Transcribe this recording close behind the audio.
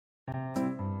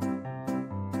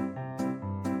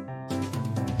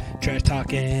Trash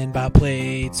talking about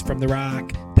plates from the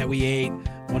rock that we ate.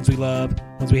 Ones we love,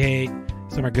 ones we hate.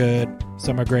 Some are good,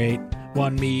 some are great.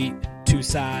 One meat, two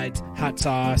sides, hot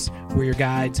sauce. We're your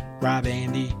guides, Rob,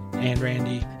 Andy, and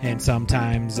Randy, and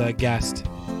sometimes a guest.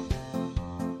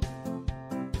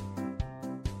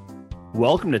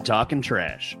 Welcome to Talkin'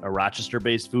 Trash, a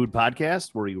Rochester-based food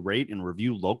podcast where we rate and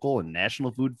review local and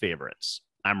national food favorites.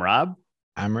 I'm Rob.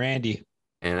 I'm Randy.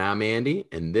 And I'm Andy,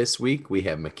 and this week we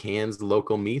have McCann's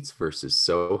Local Meats versus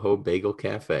Soho Bagel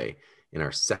Cafe in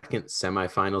our second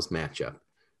semifinals matchup.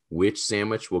 Which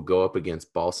sandwich will go up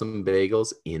against Balsam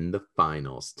Bagels in the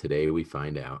finals? Today we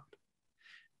find out.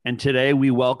 And today we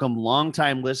welcome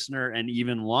longtime listener and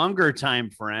even longer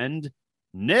time friend,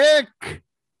 Nick.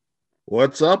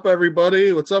 What's up,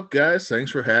 everybody? What's up, guys? Thanks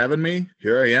for having me.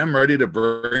 Here I am, ready to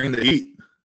bring the heat.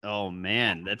 Oh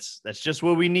man, that's just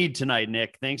what we need tonight,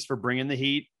 Nick. Thanks for bringing the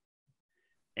heat.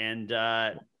 And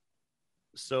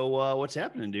so what's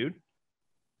happening, dude?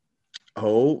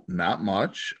 Oh, not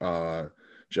much.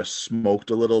 Just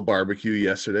smoked a little barbecue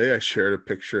yesterday. I shared a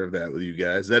picture of that with you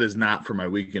guys. That is not for my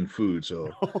weekend food,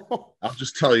 so I'll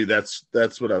just tell you that's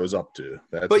what I was up to.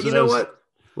 But you know what?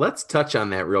 Let's touch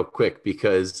on that real quick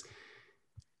because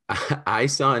I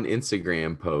saw an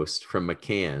Instagram post from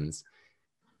McCann's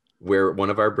where one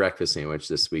of our breakfast sandwich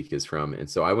this week is from. And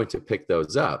so I went to pick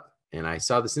those up and I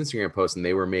saw this Instagram post and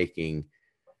they were making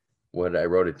what I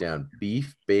wrote it down,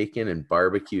 beef, bacon, and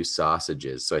barbecue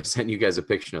sausages. So I sent you guys a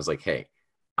picture and I was like, hey,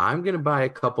 I'm going to buy a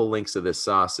couple links of this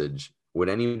sausage. Would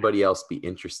anybody else be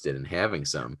interested in having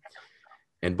some?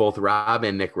 And both Rob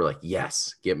and Nick were like,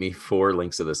 yes, get me 4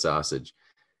 links of the sausage.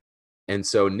 And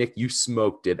so Nick, you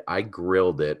smoked it. I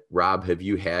grilled it. Rob, have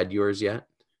you had yours yet?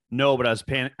 No, but I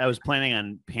was planning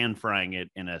on pan frying it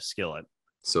in a skillet.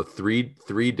 So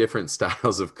three different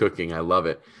styles of cooking. I love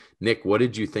it. Nick, what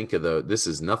did you think of this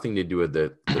is nothing to do with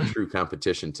the true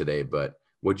competition today, but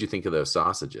what did you think of those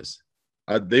sausages?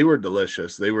 They were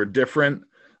delicious. They were different.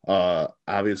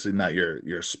 Obviously not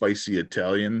your spicy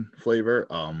Italian flavor.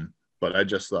 But I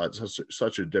just thought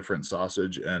such a different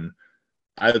sausage. And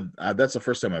I that's the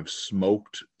first time I've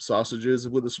smoked sausages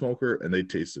with a smoker and they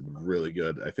tasted really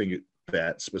good. I think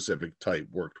that specific type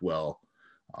worked well.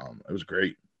 It was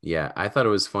great. Yeah, I thought it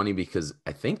was funny because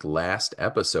I think last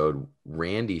episode,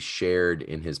 Randy shared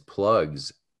in his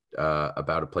plugs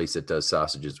about a place that does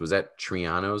sausages. Was that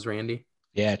Triano's, Randy?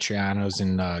 Yeah, Triano's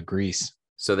in Greece.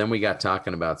 So then we got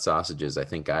talking about sausages. I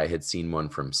think I had seen one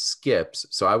from Skips.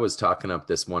 So I was talking up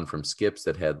this one from Skips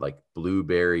that had like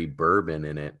blueberry bourbon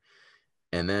in it.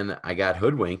 And then I got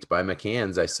hoodwinked by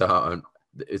McCann's. I saw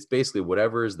it's basically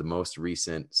whatever is the most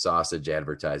recent sausage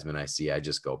advertisement I see, I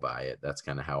just go buy it. That's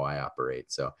kind of how I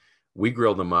operate. So we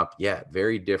grilled them up. Yeah,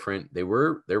 very different. They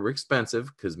were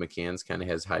expensive because McCann's kind of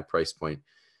has high price point,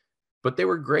 but they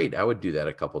were great. I would do that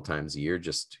a couple times a year,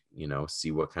 just,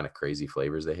 see what kind of crazy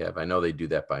flavors they have. I know they do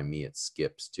that by me at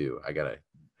Skips too. I gotta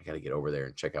get over there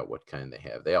and check out what kind they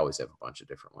have. They always have a bunch of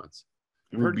different ones.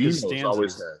 Rubino's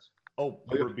always has. Oh,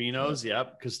 Rubino's,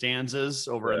 yep. Costanza's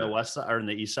over in the west side or in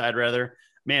the east side, rather.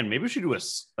 Man, maybe we should do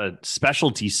a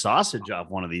specialty sausage off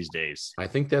one of these days. I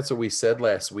think that's what we said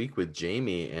last week with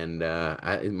Jamie, and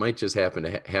it might just have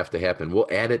to happen. We'll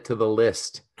add it to the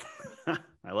list.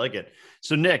 I like it.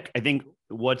 So, Nick, I think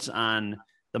what's on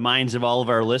the minds of all of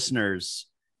our listeners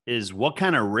is what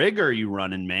kind of rig are you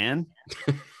running, man?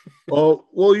 Well,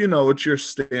 it's your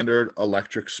standard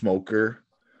electric smoker.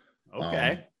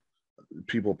 Okay.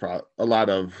 People a lot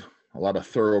of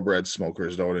thoroughbred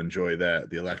smokers don't enjoy the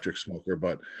electric smoker,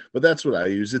 but that's what I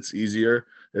use. It's easier.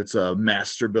 It's a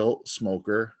Masterbuilt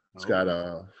smoker. It's got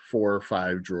 4 or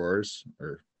 5 drawers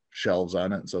or shelves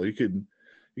on it, so you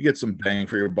get some bang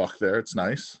for your buck there. It's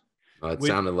nice.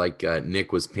 Sounded like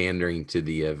Nick was pandering to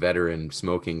the veteran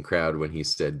smoking crowd when he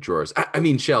said drawers. I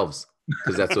mean shelves,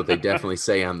 because that's what they definitely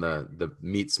say on the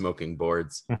meat smoking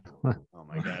boards. Oh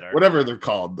my God. Whatever they're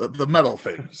called, the metal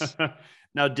things.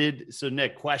 Now,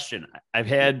 Nick, question. I've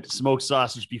had smoked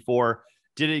sausage before.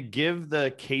 Did it give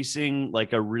the casing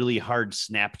like a really hard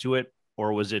snap to it,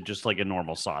 or was it just like a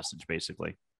normal sausage,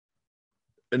 basically?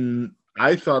 And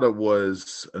I thought it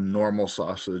was a normal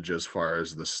sausage as far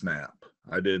as the snap.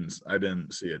 I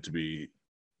didn't see it to be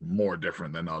more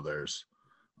different than others.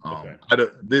 Okay.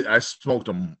 I smoked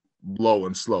them low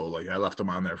and slow. Like I left them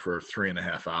on there for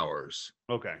 3.5 hours.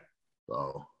 Okay.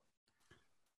 So.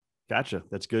 Gotcha.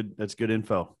 That's good. That's good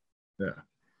info. Yeah.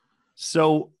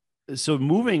 So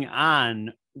moving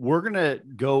on, we're going to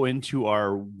go into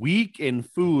our week in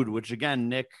food, which again,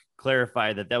 Nick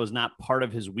clarified that was not part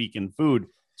of his week in food.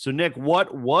 So Nick,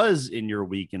 what was in your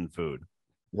week in food?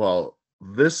 Well,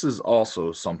 this is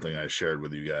also something I shared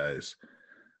with you guys.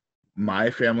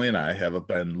 my family and I have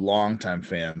been longtime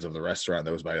fans of the restaurant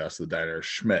that was by us, the diner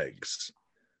Schmeg's.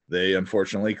 They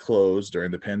unfortunately closed during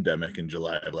the pandemic in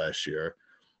July of last year.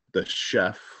 The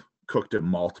chef cooked at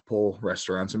multiple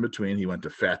restaurants in between. He went to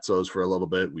Fatso's for a little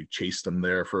bit. We chased him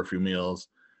there for a few meals.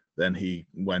 Then he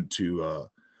went to a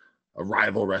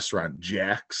rival restaurant,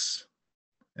 Jack's,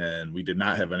 and we did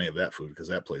not have any of that food because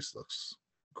that place looks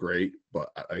great, but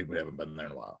I haven't been there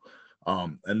in a while.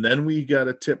 And then we got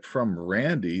a tip from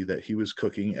Randy that he was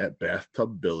cooking at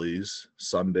Bathtub Billy's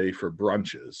Sunday for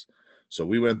brunches. So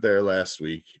we went there last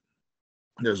week.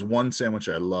 There's one sandwich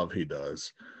I love he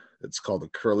does. It's called the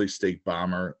Curly Steak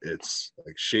Bomber. It's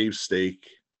like shaved steak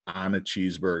on a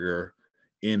cheeseburger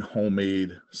in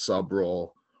homemade sub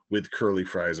roll with curly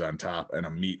fries on top and a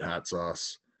meat hot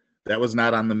sauce. That was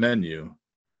not on the menu,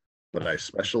 but I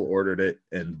special ordered it,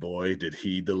 and boy, did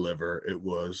he deliver. It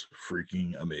was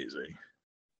freaking amazing.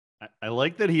 I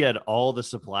like that he had all the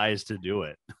supplies to do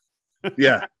it.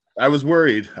 Yeah, I was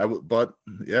worried. But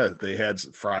yeah, they had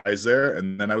fries there,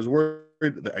 and then I was worried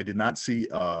that I did not see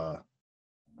a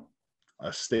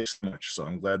steak sandwich, so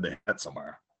I'm glad they had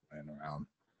somewhere laying around.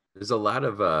 There's a lot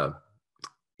of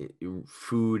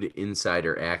food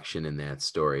insider action in that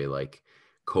story, like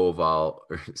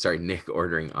Nick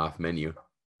ordering off menu,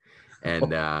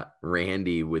 and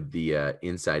Randy with the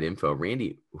inside info.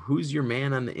 Randy, who's your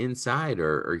man on the inside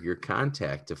or your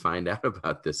contact to find out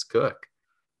about this cook?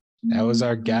 That was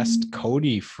our guest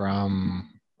Cody from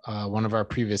one of our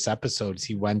previous episodes.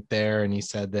 He went there and he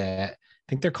said that I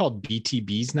think they're called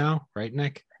BTBs now, right,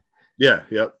 Nick? Yeah,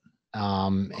 yep.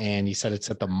 And he said it's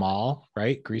at the mall,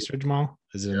 right? Grease Ridge Mall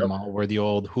is in the mall where the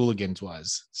old Hooligans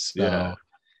was. So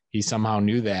he somehow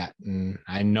knew that. And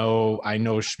I know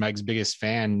Schmeg's biggest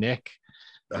fan, Nick.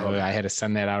 I had to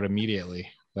send that out immediately.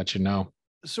 Let you know.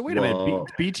 So wait a minute.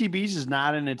 BTB's is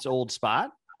not in its old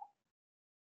spot?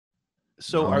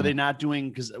 So are they not doing,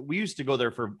 because we used to go there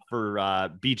for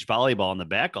beach volleyball in the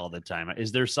back all the time.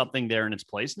 Is there something there in its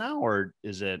place now, or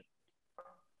is it?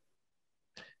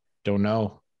 Don't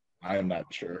know. I am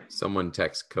not sure. Someone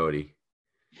text Cody.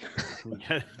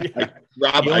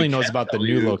 Rob, he only knows about the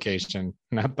new location,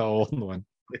 not the old one.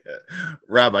 Yeah.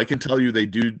 Rob, I can tell you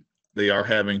they are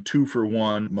having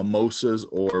 2-for-1 mimosas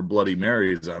or Bloody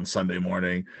Marys on Sunday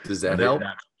morning. Does that help?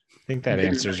 I think that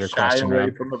answers your question,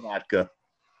 Rob. From the vodka.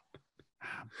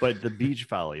 But the beach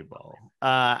volleyball.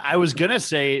 I was going to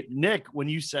say, Nick, when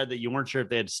you said that you weren't sure if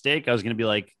they had steak, I was going to be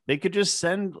like, they could just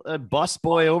send a bus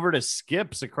boy over to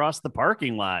Skip's across the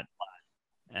parking lot.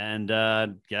 And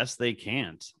guess they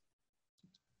can't.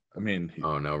 I mean,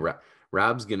 oh no,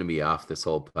 Rob's going to be off this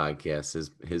whole podcast.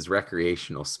 His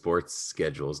recreational sports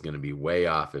schedule is going to be way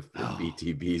off if the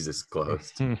BTB's is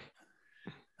closed.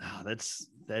 That's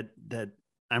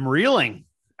I'm reeling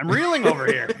over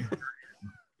here.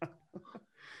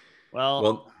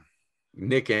 Well,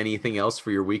 Nick, anything else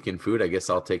for your weekend food? I guess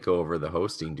I'll take over the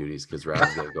hosting duties because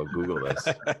Rob's gonna go Google this.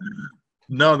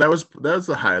 No, that was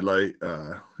the highlight.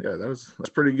 That's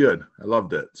pretty good. I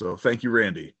loved it. So thank you,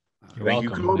 Randy. Thank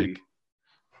you, Cody. Nick.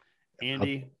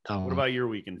 Andy, what about your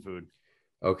weekend food?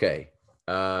 Okay.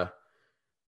 The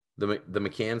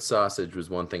McCann sausage was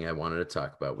one thing I wanted to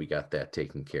talk about. We got that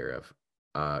taken care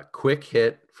of. Quick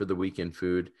hit for the weekend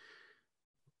food.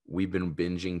 We've been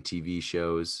binging TV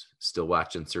shows, still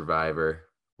watching Survivor.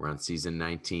 We're on season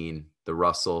 19. The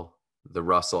Russell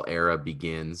era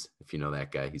begins. If you know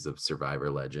that guy, he's a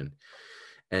Survivor legend.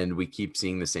 And we keep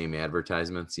seeing the same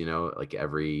advertisements, like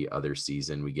every other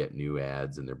season we get new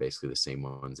ads and they're basically the same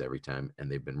ones every time.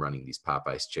 And they've been running these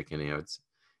Popeyes chicken ads.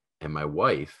 And my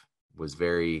wife was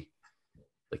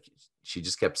she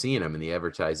just kept seeing them and the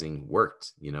advertising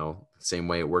worked, same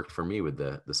way it worked for me with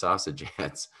the sausage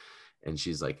ads. And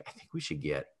she's like, I think we should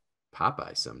get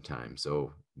Popeyes sometime.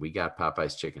 So we got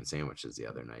Popeyes chicken sandwiches the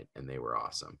other night and they were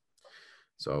awesome.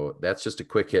 So that's just a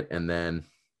quick hit. And then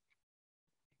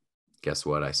guess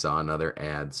what? I saw another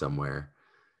ad somewhere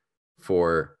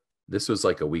this was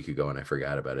like a week ago and I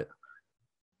forgot about it.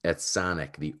 At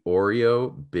Sonic, the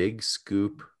Oreo Big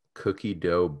Scoop Cookie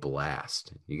Dough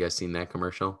Blast. You guys seen that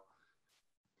commercial?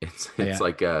 It's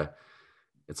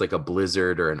like a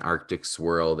blizzard or an Arctic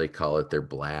swirl. They call it their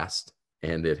blast.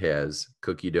 And it has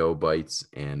cookie dough bites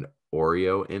and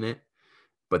Oreo in it.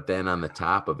 But then on the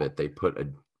top of it, they put a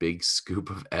big scoop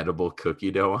of edible cookie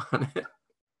dough on it.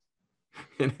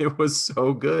 And it was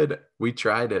so good. We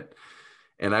tried it.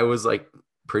 And I was like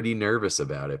pretty nervous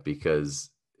about it because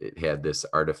it had this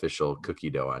artificial cookie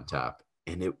dough on top.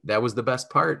 And that was the best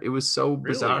part. It was so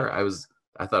bizarre. Really?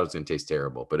 I thought it was going to taste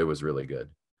terrible, but it was really good.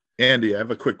 Andy, I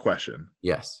have a quick question.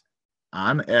 Yes.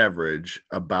 on average,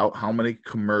 about how many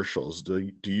commercials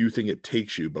do you think it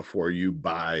takes you before you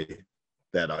buy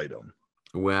that item?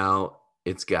 Well,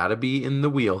 it's got to be in the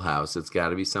wheelhouse. It's got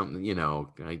to be something,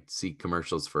 I see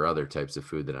commercials for other types of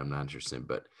food that I'm not interested in,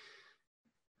 but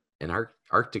an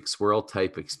Arctic swirl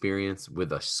type experience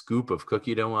with a scoop of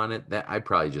cookie dough on it, that I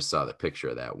probably just saw the picture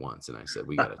of that once and I said,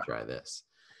 we got to try this.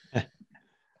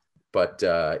 But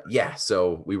yeah,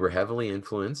 so we were heavily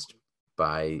influenced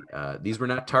by these were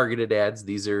not targeted ads.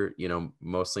 These are,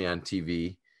 mostly on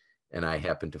TV, and I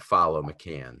happen to follow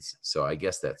McCann's. So I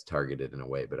guess that's targeted in a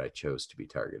way, but I chose to be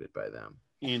targeted by them.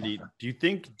 Andy, do you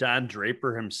think Don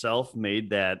Draper himself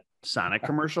made that Sonic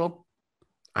commercial?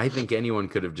 I think anyone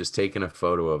could have just taken a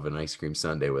photo of an ice cream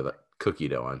sundae with a cookie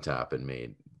dough on top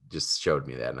and just showed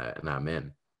me that, and I'm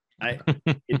in.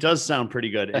 It does sound pretty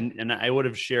good. And I would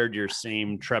have shared your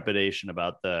same trepidation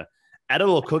about the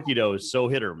edible cookie dough is so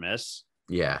hit or miss.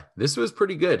 Yeah, this was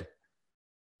pretty good.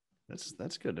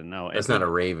 That's good to know. That's not a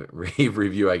rave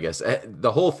review, I guess.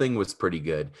 The whole thing was pretty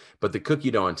good, but the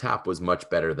cookie dough on top was much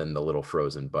better than the little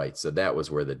frozen bites. So that was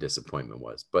where the disappointment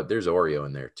was. But there's Oreo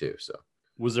in there too. So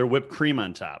was there whipped cream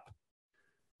on top?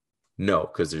 No,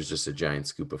 because there's just a giant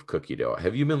scoop of cookie dough.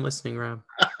 Have you been listening, Rob?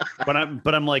 But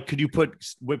I'm like, could you put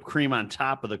whipped cream on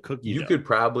top of the cookie dough? You could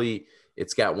probably.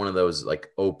 It's got one of those like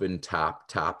open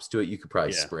tops to it. You could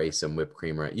probably spray some whipped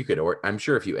cream right. You could, or I'm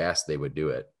sure if you asked, they would do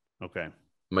it. Okay.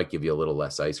 Might give you a little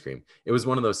less ice cream. It was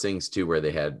one of those things too, where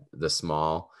they had the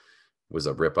small was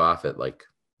a ripoff at like,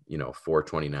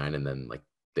 $4.29. And then like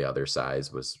the other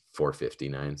size was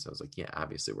 $4.59. So I was like, yeah,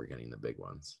 obviously we're getting the big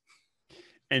ones.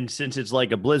 And since it's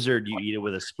like a blizzard, you eat it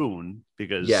with a spoon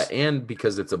because. Yeah. And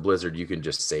because it's a blizzard, you can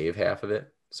just save half of it.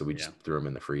 So we just threw them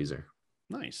in the freezer.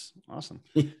 Nice. Awesome.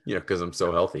 Because I'm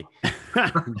so healthy.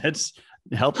 That's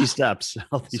healthy steps.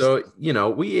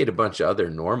 We ate a bunch of other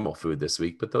normal food this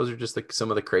week, but those are just like some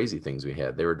of the crazy things we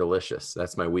had. They were delicious.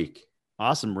 That's my week.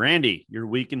 Awesome. Randy, your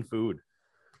week in food.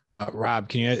 Rob,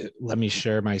 can you let me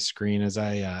share my screen as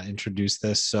I introduce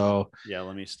this? So yeah,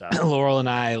 let me stop. Laurel and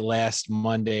I last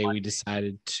Monday, we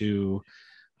decided to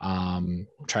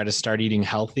try to start eating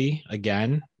healthy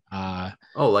again.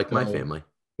 Like my family.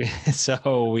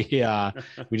 So we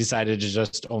decided to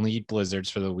just only eat blizzards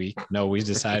for the week. No, we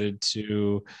decided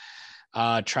to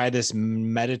try this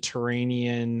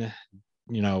Mediterranean,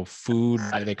 food.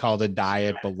 They call it a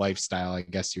diet, but lifestyle, I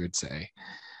guess you would say.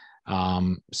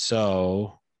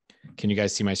 So can you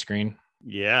guys see my screen?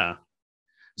 Yeah.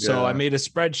 So I made a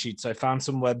spreadsheet. So I found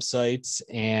some websites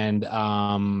and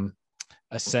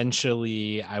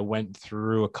essentially I went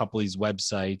through a couple of these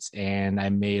websites and I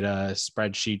made a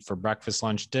spreadsheet for breakfast,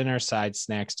 lunch, dinner, side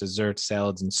snacks, desserts,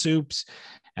 salads, and soups.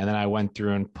 And then I went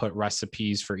through and put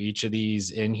recipes for each of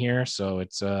these in here. So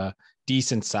it's a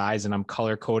decent size and I'm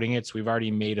color coding it. So we've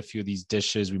already made a few of these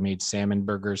dishes. We made salmon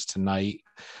burgers tonight.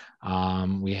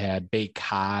 We had baked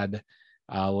cod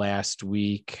last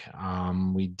week.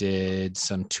 We did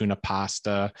some tuna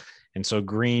pasta. And so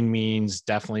green means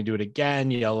definitely do it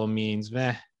again. Yellow means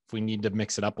meh, if we need to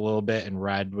mix it up a little bit, and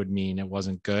red would mean it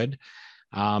wasn't good.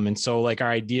 And so like our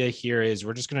idea here is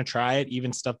we're just going to try it,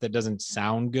 even stuff that doesn't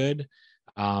sound good.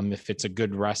 If it's a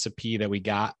good recipe that we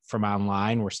got from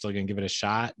online, we're still going to give it a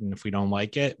shot. And if we don't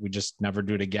like it, we just never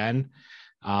do it again.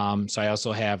 So I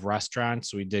also have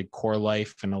restaurants. So we did Core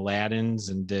Life and Aladdin's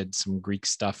and did some Greek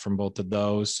stuff from both of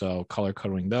those. So color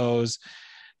coding those.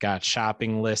 Got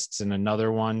shopping lists and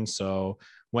another one. So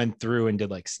went through and did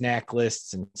like snack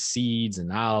lists and seeds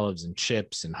and olives and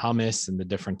chips and hummus and the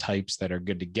different types that are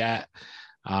good to get.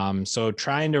 So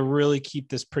trying to really keep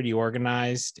this pretty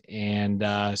organized. And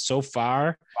so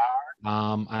far,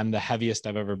 I'm the heaviest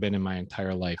I've ever been in my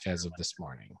entire life as of this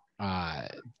morning.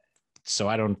 So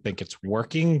I don't think it's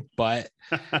working, but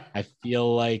I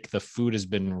feel like the food has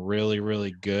been really,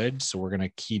 really good. So we're going to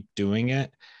keep doing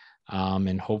it.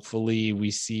 And hopefully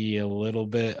we see a little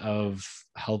bit of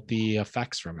healthy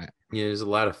effects from it. Yeah, there's a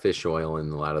lot of fish oil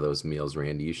in a lot of those meals,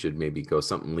 Randy. You should maybe go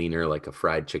something leaner, like a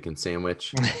fried chicken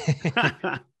sandwich.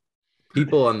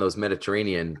 People on those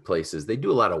Mediterranean places, they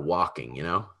do a lot of walking,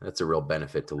 That's a real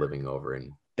benefit to living over.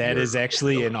 And that is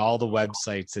actually in all the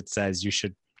websites. It says you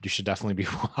should definitely be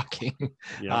walking.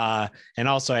 Yep. And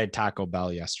also I had Taco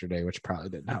Bell yesterday, which probably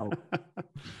didn't help.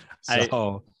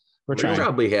 So we're trying. We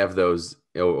probably have those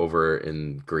over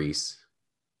in Greece.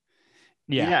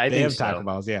 Yeah, they have Taco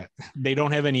Bells. Yeah, they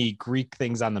don't have any Greek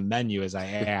things on the menu as I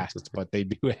asked, but they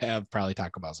do have probably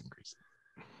Taco Bells in Greece.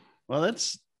 Well,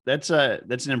 that's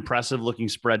an impressive looking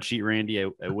spreadsheet, Randy.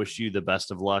 I wish you the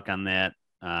best of luck on that.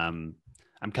 I'm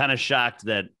kind of shocked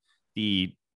that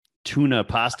the tuna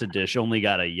pasta dish only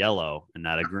got a yellow and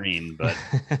not a green, but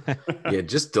Yeah,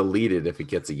 just delete it if it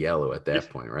gets a yellow at that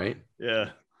point, right? yeah.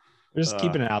 We're just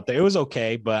keeping it out there. It was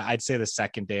okay, but I'd say the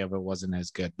second day of it wasn't as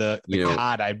good. The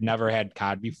cod, I've never had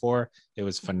cod before. It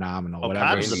was phenomenal.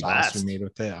 Whatever sauce we made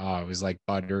with it, it was like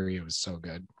buttery. It was so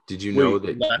good. Did you know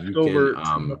that leftover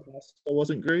tuna pasta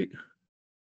wasn't great?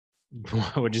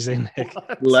 What'd you say, Nick?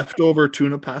 Leftover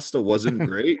tuna pasta wasn't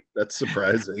great. That's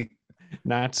surprising.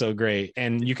 Not so great.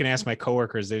 And you can ask my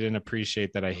coworkers; they didn't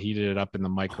appreciate that I heated it up in the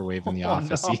microwave in the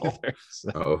office either.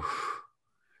 So.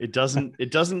 It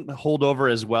doesn't hold over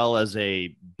as well as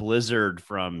a blizzard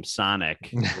from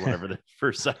Sonic or whatever the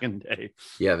first second day.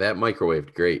 Yeah, that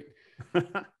microwaved great.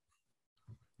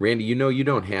 Randy, you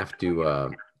don't have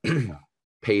to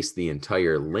paste the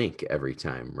entire link every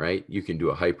time, right? You can do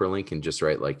a hyperlink and just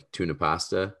write like tuna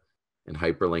pasta and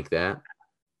hyperlink that.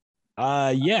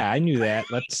 Yeah, I knew that.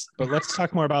 Let's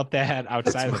talk more about that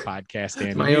outside of the podcast,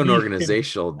 Andy. My own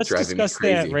organizational let's driving discuss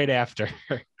me crazy. That right after.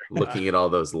 Looking at all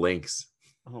those links.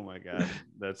 Oh my God.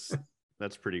 That's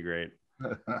pretty great.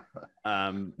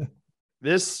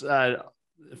 This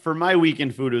for my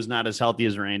weekend food was not as healthy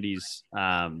as Randy's. We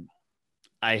went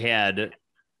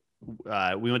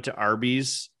to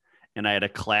Arby's and I had a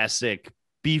classic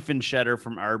beef and cheddar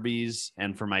from Arby's.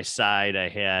 And for my side, I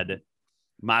had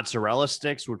mozzarella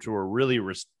sticks, which were really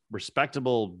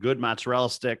respectable, good mozzarella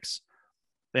sticks,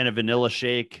 and a vanilla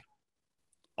shake.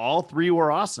 All three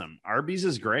were awesome. Arby's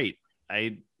is great.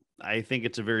 I think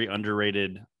it's a very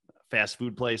underrated fast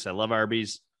food place. I love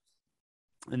Arby's.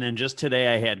 And then just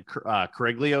today I had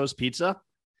Caraglio's pizza,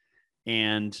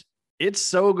 and it's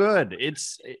so good.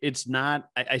 It's not,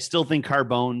 I still think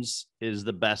Carbone's is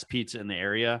the best pizza in the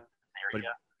area, but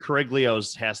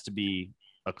Caraglio's has to be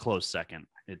a close second.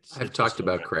 I've talked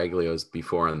about Caraglio's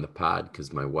before on the pod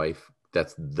because my wife,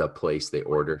 that's the place they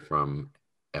order from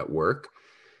at work.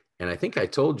 And I think I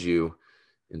told you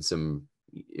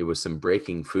it was some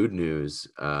breaking food news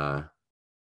a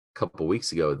couple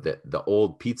weeks ago that the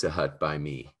old Pizza Hut by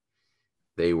me,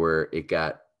 it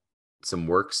got some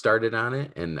work started on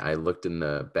it. And I looked in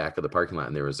the back of the parking lot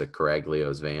and there was a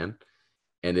Caraglio's van,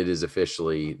 and it is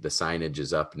officially, the signage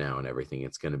is up now and everything.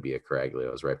 It's going to be a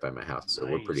Caraglio's right by my house. So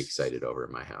We're pretty excited over at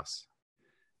my house.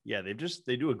 Yeah. They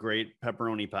do a great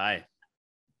pepperoni pie.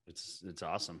 It's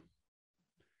awesome.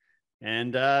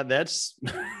 And that's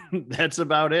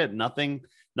about it. Nothing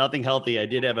healthy. I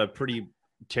did have a pretty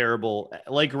terrible,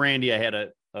 like Randy, I had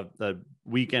a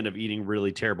weekend of eating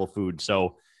really terrible food.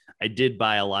 So I did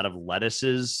buy a lot of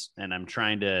lettuces, and I'm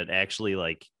trying to actually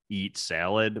like eat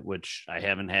salad, which I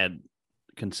haven't had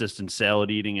consistent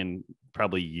salad eating in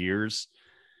probably years.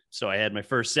 So I had my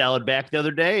first salad back the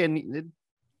other day, and it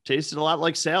tasted a lot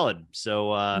like salad.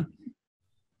 So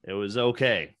it was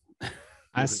okay.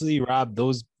 Honestly, Rob,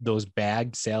 those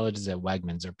bagged salads at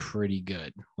Wegmans are pretty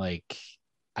good. Like,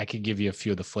 I could give you a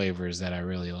few of the flavors that I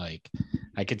really like.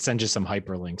 I could send you some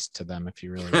hyperlinks to them if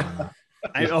you really want to.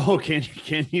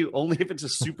 Can you? Only if it's a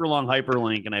super long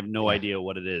hyperlink and I have no idea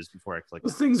what it is before I click.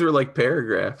 Those things are like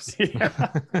paragraphs.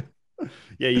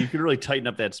 Yeah, you could really tighten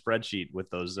up that spreadsheet with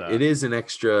those. It's an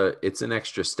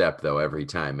extra step though every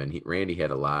time, and Randy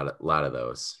had a lot of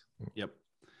those. Yep.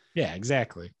 Yeah,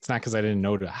 exactly. It's not because I didn't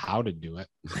know how to do it.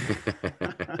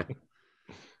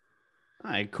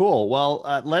 All right, cool.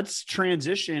 Well, let's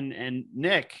transition. And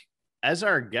Nick, as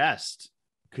our guest,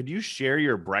 could you share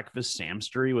your breakfast Sam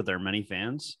story with our many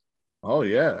fans? Oh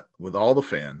yeah, with all the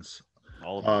fans.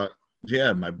 All of them.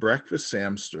 Yeah, my breakfast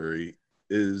Sam story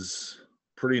is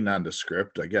pretty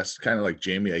nondescript. I guess kind of like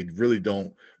Jamie, I really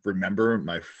don't remember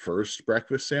my first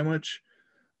breakfast sandwich.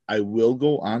 I will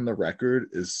go on the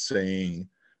record as saying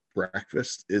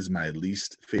breakfast is my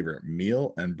least favorite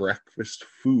meal, and breakfast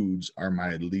foods are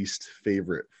my least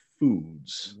favorite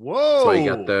foods. Whoa! So you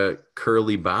got the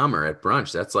curly bomber at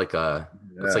brunch. That's like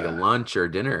that's like a lunch or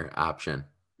dinner option.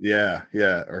 Yeah,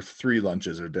 or 3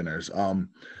 lunches or dinners.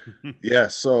 Yeah.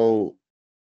 So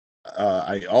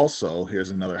I also,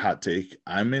 here's another hot take.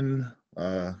 I'm in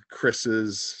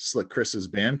Slick Chris's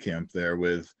band camp there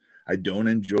with. I don't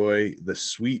enjoy the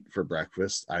sweet for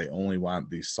breakfast. I only want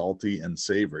the salty and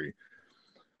savory.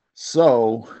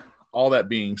 So, all that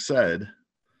being said,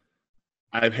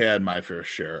 I've had my fair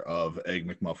share of Egg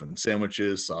McMuffin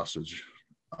sandwiches, sausage,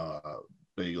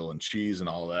 bagel, and cheese, and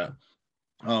all that.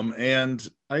 And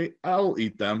I'll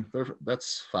eat them.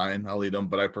 That's fine. I'll eat them,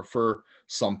 but I prefer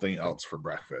something else for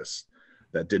breakfast.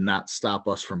 That did not stop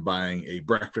us from buying a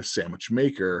breakfast sandwich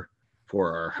maker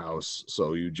for our house.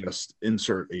 So you just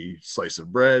insert a slice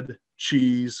of bread,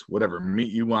 cheese, whatever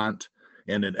meat you want,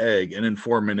 and an egg. And in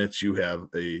 4 minutes, you have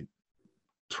a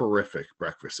terrific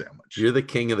breakfast sandwich. You're the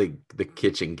king of the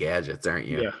kitchen gadgets, aren't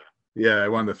you? Yeah. Yeah, I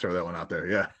wanted to throw that one out there.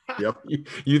 Yeah. Yep.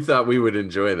 You thought we would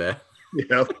enjoy that.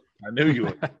 Yep. I knew you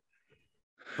would.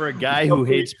 For a guy who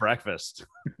hates breakfast.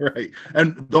 Right.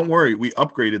 And don't worry, we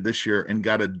upgraded this year and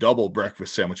got a double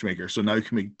breakfast sandwich maker. So now you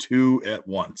can make 2 at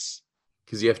once.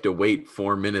 Because you have to wait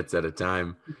 4 minutes at a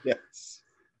time. Yes.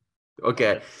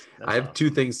 Okay. That's I have awesome. 2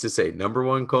 things to say. Number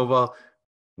one, Koval,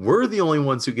 we're the only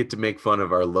ones who get to make fun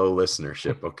of our low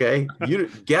listenership. Okay.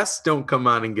 Guests don't come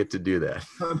on and get to do that.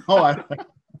 No,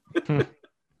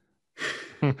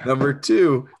 Number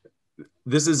 2,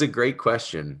 this is a great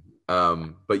question.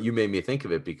 But you made me think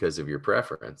of it because of your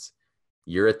preference.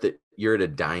 You're at a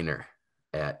diner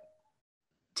at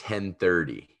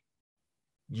 10:30.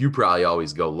 You probably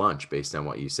always go lunch based on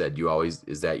what you said.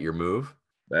 Is that your move?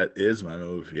 that is my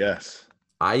move. Yes.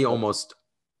 I almost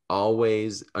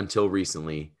always, until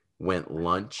recently, went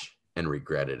lunch and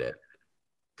regretted it.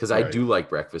 Because I Right. do like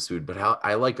breakfast food, but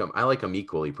I like them. I like them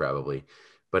equally, probably.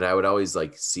 But I would always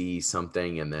like see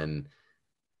something, and then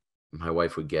my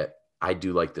wife would get. I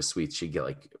do like the sweets. She'd get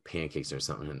like pancakes or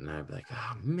something, and I'd be like,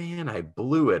 "Oh man, I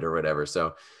blew it," or whatever.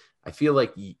 So I feel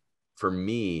like for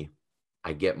me,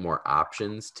 I get more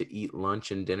options to eat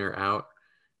lunch and dinner out,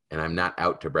 and I'm not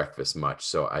out to breakfast much.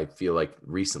 So I feel like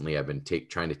recently I've been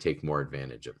trying to take more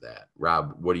advantage of that.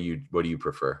 Rob, what do you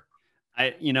prefer?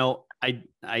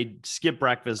 I skip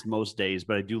breakfast most days,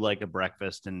 but I do like a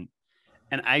breakfast, and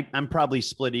I'm probably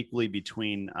split equally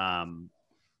between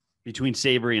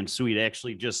savory and sweet.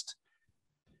 Actually,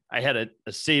 I had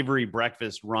a savory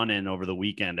breakfast run-in over the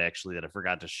weekend, actually, that I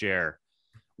forgot to share,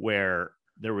 where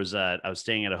I was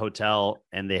staying at a hotel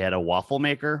and they had a waffle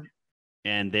maker,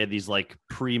 and they had these like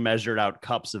pre-measured out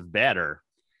cups of batter.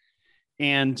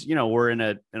 And, we're in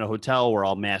a hotel, we're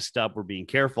all masked up, we're being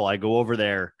careful. I go over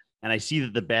there and I see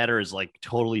that the batter is like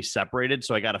totally separated.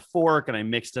 So I got a fork and I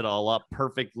mixed it all up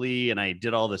perfectly. And I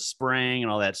did all the spraying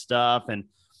and all that stuff and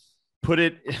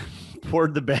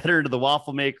poured the batter into the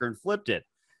waffle maker and flipped it.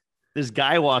 This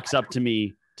guy walks up to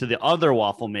me to the other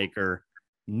waffle maker,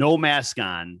 no mask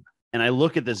on. And I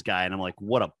look at this guy and I'm like,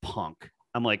 what a punk.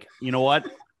 I'm like, you know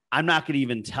what? I'm not going to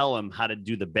even tell him how to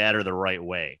do the batter the right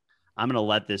way. I'm going to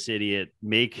let this idiot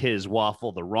make his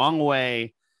waffle the wrong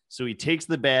way. So he takes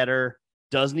the batter,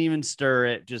 doesn't even stir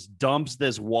it, just dumps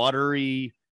this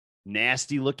watery,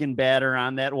 nasty looking batter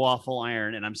on that waffle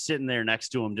iron. And I'm sitting there next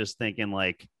to him just thinking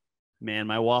like, man,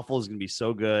 my waffle is going to be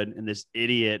so good. And this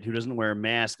idiot who doesn't wear a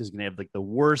mask is going to have like the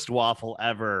worst waffle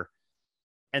ever.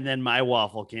 And then my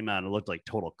waffle came out and it looked like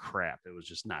total crap. It was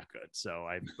just not good. So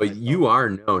But you are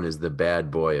known as the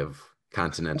bad boy of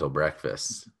continental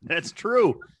breakfasts. That's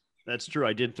true. That's true.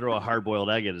 I did throw a hard-boiled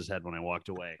egg at his head when I walked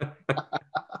away.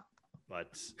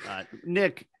 But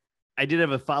Nick, I did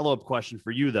have a follow-up question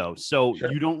for you though. So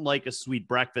Sure. You don't like a sweet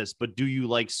breakfast, but do you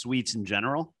like sweets in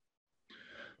general?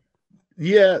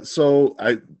 Yeah. So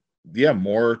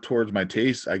more towards my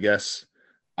taste, I guess.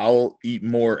 I'll eat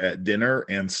more at dinner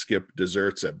and skip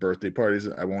desserts at birthday parties.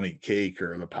 I won't eat cake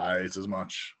or the pies as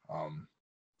much.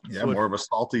 So More of a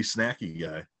salty, snacky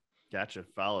guy. Gotcha.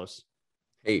 Follows.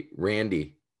 Hey,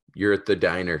 Randy, you're at the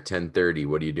diner 10:30.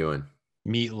 What are you doing?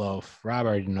 Meatloaf. Rob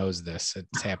already knows this.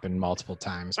 It's happened multiple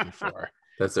times before.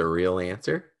 That's a real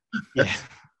answer. Yeah,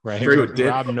 right. You go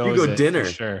Rob knows go it for dinner.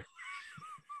 sure.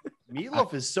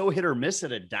 Meatloaf is so hit or miss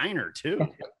at a diner too.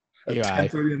 At Yeah,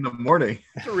 10:30 in the morning.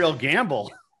 It's a real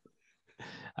gamble.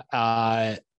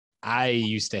 I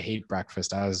used to hate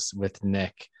breakfast. I was with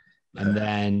Nick, and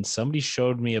then somebody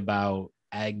showed me about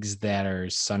eggs that are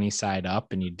sunny side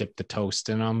up, and you dip the toast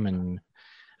in them. And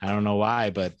I don't know why,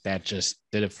 but that just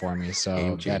did it for me. So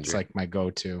Game that's changer. like my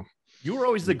go-to. You were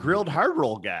always the grilled hard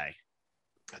roll guy.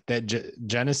 That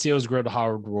Geneseo's grilled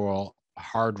hard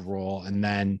roll, and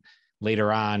then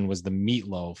later on was the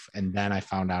meatloaf, and then I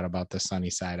found out about the sunny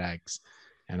side eggs,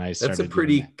 and I started. That's a doing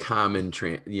pretty that. common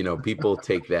people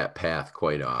take that path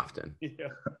quite often. Yeah.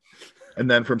 And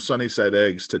then from sunny side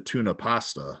eggs to tuna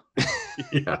pasta.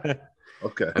 Yeah.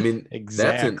 Okay. I mean,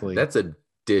 Exactly. that's a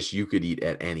dish you could eat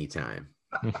at any time.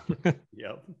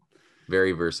 Yep.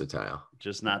 Very versatile.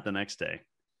 Just not the next day.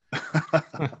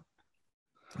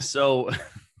 So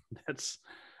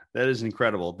that is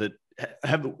incredible.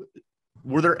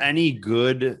 Were there any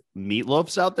good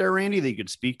meatloafs out there, Randy, that you could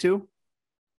speak to?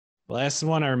 The last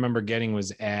one I remember getting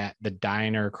was at the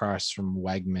diner across from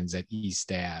Wegmans at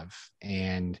East Ave,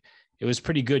 and it was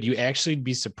pretty good. You actually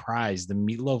be surprised. The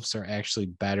meatloafs are actually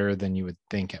better than you would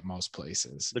think at most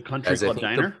places. The Country As I Club think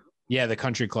Diner? Yeah, the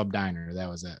Country Club Diner. That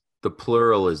was it. The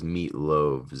plural is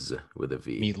meatloaves with a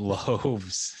V.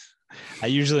 Meatloaves. I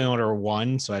usually order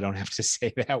one, so I don't have to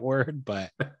say that word,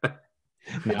 but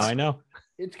Now I know.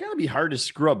 It's got to be hard to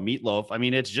screw up meatloaf. I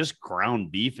mean, it's just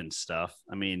ground beef and stuff.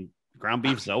 I mean, ground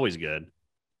beef's always good.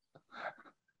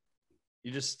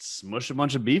 You just smush a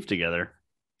bunch of beef together.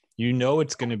 You know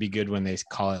it's going to be good when they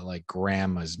call it like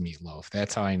grandma's meatloaf.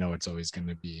 That's how I know it's always going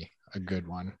to be a good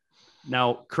one.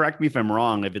 Now, correct me if I'm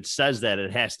wrong. If it says that,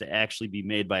 it has to actually be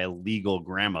made by a legal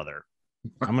grandmother.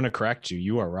 I'm going to correct you.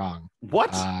 You are wrong.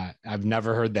 What? I've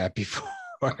never heard that before.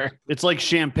 It's like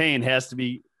champagne has to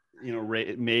be,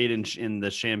 made in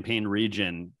the Champagne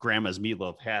region. Grandma's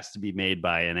meatloaf has to be made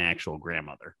by an actual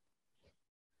grandmother.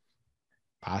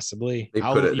 Possibly. They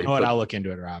I'll put it- you they know what? put- I'll look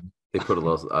into it, Rob. They put a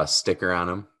little sticker on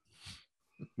them.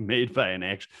 Made by an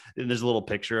actual. And there's a little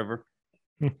picture of her.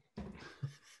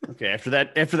 Okay, after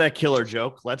that killer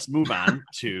joke, let's move on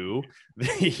to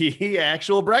the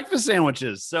actual breakfast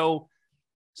sandwiches. So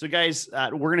guys,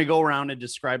 we're gonna go around and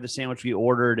describe the sandwich we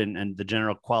ordered and the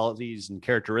general qualities and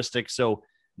characteristics. So,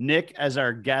 Nick, as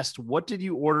our guest, what did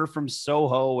you order from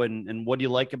Soho, and what do you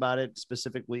like about it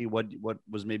specifically? What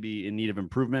was maybe in need of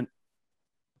improvement?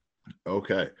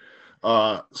 Okay.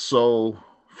 So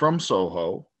from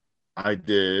Soho, I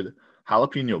did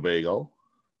jalapeno bagel,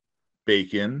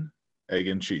 bacon, egg,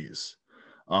 and cheese.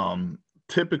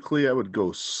 Typically I would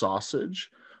go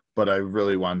sausage, but I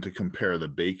really wanted to compare the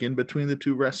bacon between the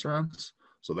two restaurants.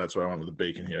 So that's why I went with the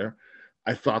bacon here.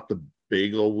 I thought the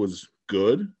bagel was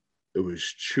good. It was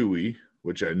chewy,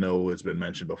 which I know has been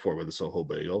mentioned before with the Soho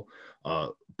bagel.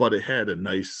 But it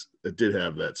did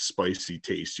have that spicy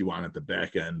taste you want at the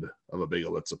back end of a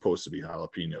bagel that's supposed to be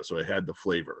jalapeno. So it had the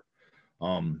flavor.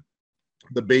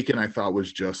 The bacon I thought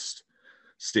was just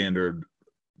standard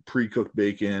pre-cooked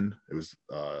bacon. It was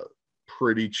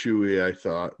pretty chewy, I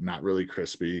thought, not really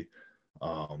crispy.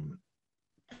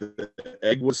 The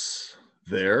egg was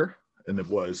there and it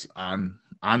was on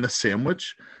the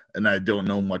sandwich, and I don't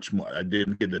know much more. I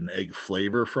didn't get an egg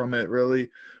flavor from it really,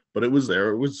 but it was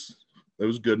there. It was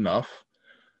good enough.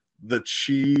 The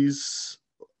cheese,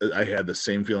 I had the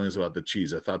same feelings about the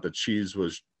cheese. I thought the cheese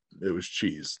was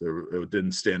cheese. It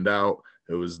didn't stand out.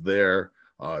 It was there.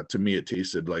 To me, it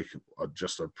tasted like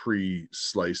just a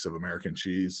pre-slice of American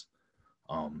cheese.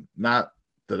 Not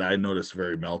that I noticed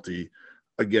very melty.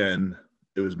 Again,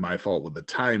 it was my fault with the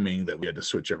timing that we had to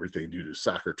switch everything due to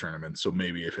soccer tournaments. So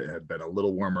maybe if it had been a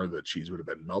little warmer, the cheese would have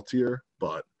been meltier.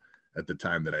 But at the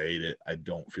time that I ate it, I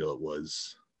don't feel it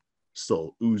was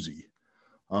still oozy.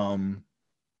 I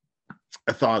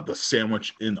thought the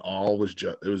sandwich in all was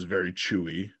very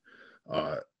chewy.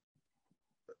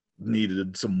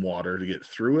 Needed some water to get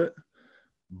through it.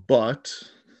 But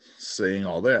saying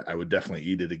all that, I would definitely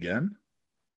eat it again.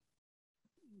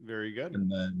 Very good.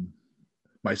 And then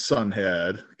my son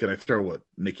can I throw what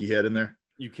Nikki had in there?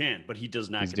 You can, but he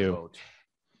does not Please get a do. vote.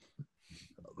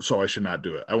 So I should not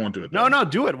do it. I won't do it. No, then. no,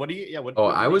 do it. What do you? Yeah. What?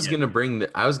 I was gonna bring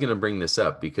this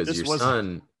up because This your was-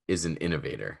 son is an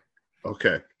innovator.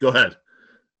 Okay, go ahead.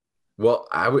 Well,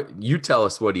 you tell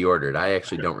us what he ordered. I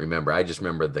actually don't remember. I just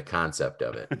remember the concept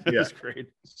of it. That's great.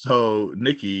 So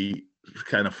Nikki,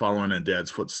 kind of following in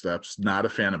Dad's footsteps, not a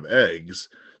fan of eggs.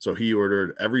 So he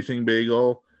ordered everything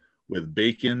bagel with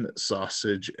bacon,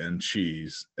 sausage, and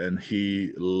cheese, and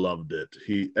he loved it.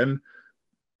 And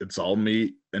it's all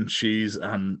meat and cheese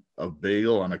on a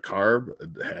bagel on a carb.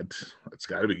 It's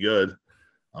got to be good.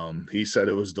 He said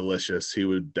it was delicious. He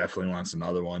would definitely wants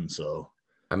another one. So,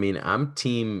 I mean, I'm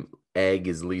team egg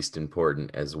is least important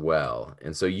as well.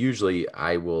 And so usually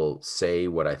I will say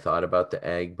what I thought about the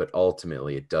egg, but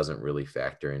ultimately it doesn't really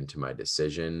factor into my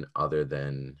decision other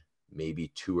than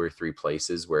maybe 2 or 3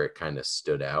 places where it kind of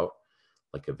stood out,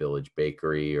 like a Village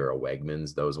Bakery or a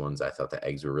Wegmans. Those ones I thought the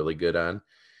eggs were really good on.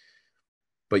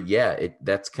 But yeah,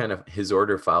 that's kind of his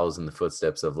order follows in the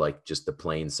footsteps of like just the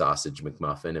plain sausage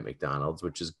McMuffin at McDonald's,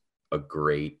 which is a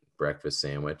great breakfast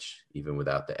sandwich, even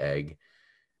without the egg.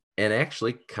 And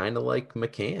actually kind of like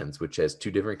McCann's, which has 2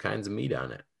 different kinds of meat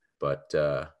on it. But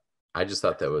I just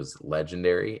thought that was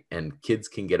legendary, and kids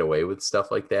can get away with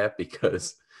stuff like that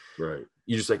because right.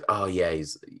 you're just like, oh yeah,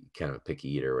 he's kind of a picky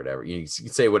eater or whatever. You can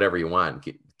say whatever you want.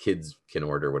 Kids can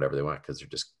order whatever they want because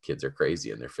kids are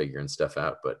crazy and they're figuring stuff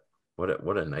out. But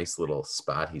what a nice little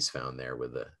spot he's found there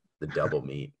with the double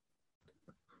meat.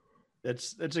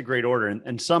 That's a great order.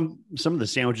 And some of the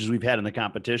sandwiches we've had in the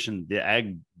competition, the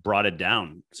egg brought it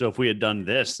down. So if we had done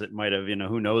this, it might have,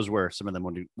 who knows where some of them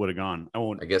would have gone.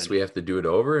 I guess we have to do it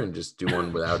over and just do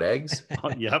one without eggs.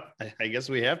 Yep. I guess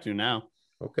we have to now.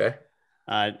 Okay.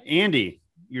 Andy,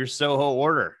 your Soho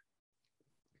order.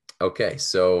 Okay.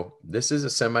 So this is a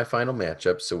semifinal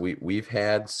matchup. So we've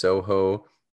had Soho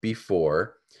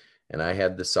before, and I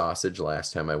had the sausage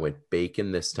last time. I went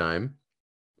bacon this time.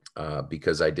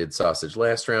 because I did sausage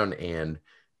last round and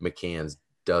McCann's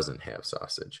doesn't have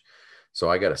sausage. So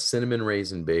I got a cinnamon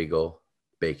raisin bagel,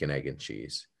 bacon, egg, and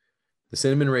cheese. The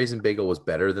cinnamon raisin bagel was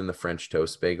better than the French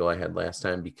toast bagel I had last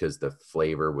time because the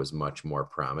flavor was much more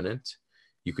prominent.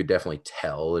 You could definitely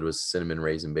tell it was cinnamon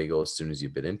raisin bagel as soon as you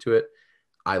bit into it.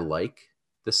 I like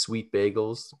the sweet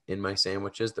bagels in my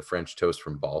sandwiches. The French toast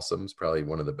from Balsam's probably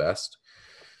one of the best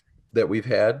that we've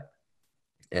had.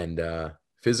 And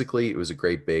physically, it was a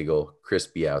great bagel,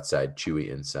 crispy outside, chewy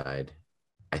inside.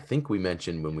 I think we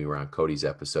mentioned when we were on Cody's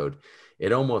episode,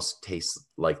 it almost tastes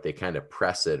like they kind of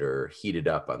press it or heat it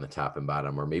up on the top and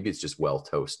bottom, or maybe it's just well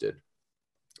toasted.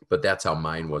 But that's how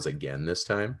mine was again this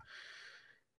time.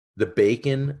 The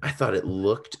bacon, I thought it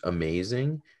looked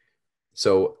amazing.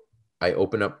 So I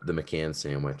opened up the McCann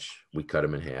sandwich. We cut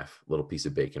them in half. A little piece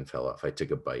of bacon fell off. I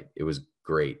took a bite. It was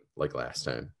great, like last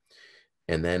time.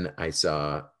 And then I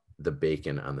saw the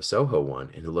bacon on the Soho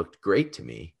one, and it looked great to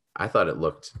me. I thought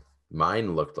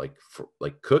mine looked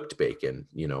like cooked bacon.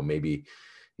 You know, maybe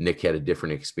Nick had a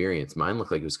different experience. Mine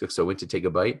looked like it was cooked. So I went to take a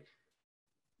bite.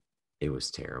 It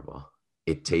was terrible.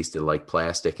 It tasted like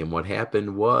plastic. And what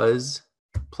happened was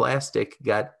plastic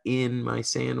got in my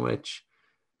sandwich.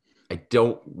 I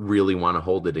don't really want to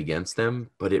hold it against them,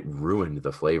 but it ruined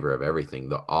the flavor of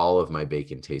everything. All of my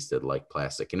bacon tasted like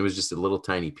plastic. And it was just a little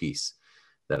tiny piece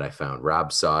that I found.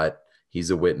 Rob saw it. He's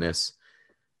a witness.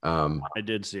 I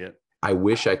did see it. I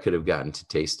wish I could have gotten to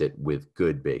taste it with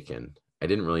good bacon. I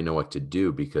didn't really know what to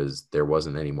do because there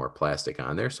wasn't any more plastic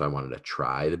on there. So I wanted to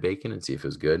try the bacon and see if it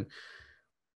was good.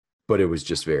 But it was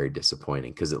just very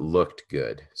disappointing because it looked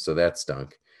good. So that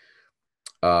stunk.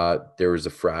 There was a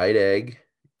fried egg.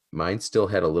 Mine still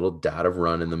had a little dot of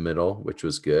run in the middle, which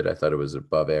was good. I thought it was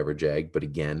above average egg. But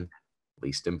again,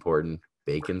 least important.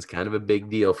 Bacon's kind of a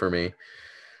big deal for me.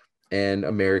 And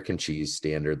American cheese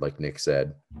standard, like Nick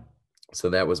said. So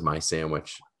that was my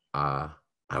sandwich. I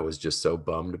was just so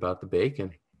bummed about the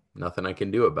bacon. Nothing I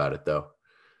can do about it, though.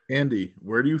 Andy,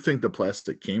 where do you think the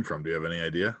plastic came from? Do you have any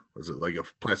idea? Was it like a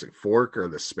plastic fork or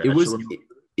the spatula?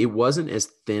 It wasn't as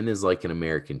thin as like an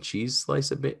American cheese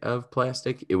slice of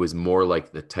plastic. It was more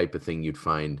like the type of thing you'd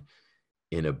find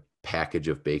in a package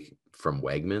of bacon from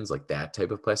Wegmans, like that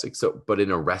type of plastic. So, but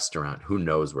in a restaurant, who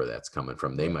knows where that's coming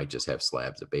from? They might just have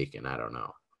slabs of bacon. I don't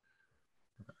know.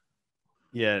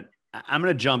 Yeah. I'm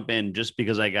going to jump in just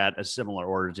because I got a similar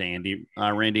order to Andy,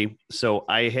 Randy. So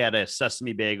I had a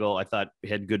sesame bagel. I thought it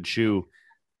had good chew.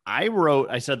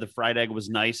 I said the fried egg was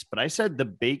nice, but I said the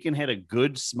bacon had a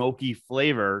good smoky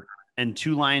flavor. And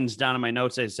 2 lines down in my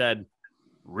notes, I said,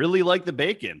 really like the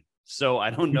bacon. So I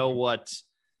don't know what.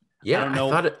 Yeah,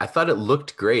 I thought it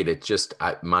looked great. It just,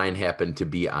 mine happened to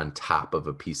be on top of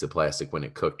a piece of plastic when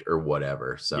it cooked or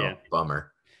whatever. So yeah.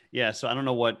 Bummer. Yeah, so I don't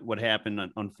know what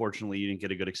happened. Unfortunately, you didn't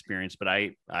get a good experience, but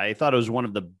I thought it was one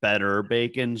of the better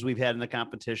bacons we've had in the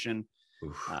competition.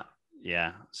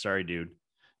 Yeah, sorry, dude.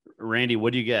 Randy,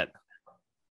 what do you get?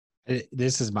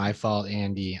 This is my fault,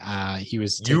 Andy. He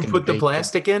was. You put the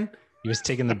plastic in? He was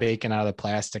taking the bacon out of the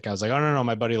plastic. I was like, oh, no,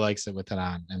 my buddy likes it with it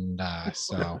on. And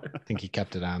so I think he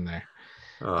kept it on there.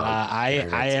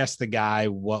 I asked the guy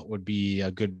what would be a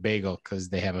good bagel because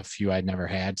they have a few I'd never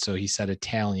had. So he said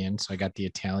Italian. So I got the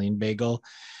Italian bagel,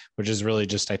 which is really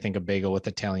just, I think, a bagel with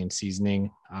Italian seasoning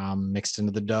mixed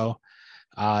into the dough.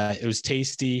 It was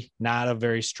tasty, not a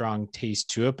very strong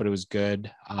taste to it, but it was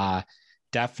good.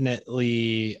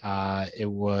 Definitely, it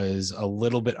was a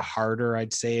little bit harder,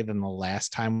 I'd say, than the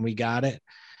last time we got it,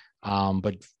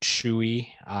 but chewy.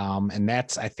 And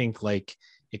that's, I think, like,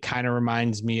 it kind of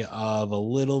reminds me of a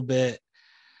little bit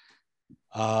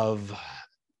of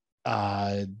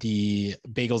the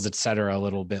bagels, etc. A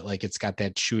little bit like it's got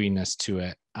that chewiness to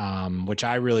it, which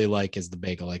I really like is the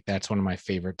bagel. Like that's one of my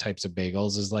favorite types of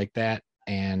bagels is like that.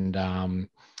 And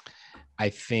I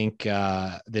think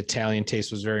the Italian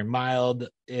taste was very mild.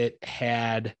 It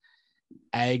had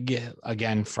egg,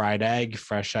 again, fried egg,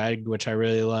 fresh egg, which I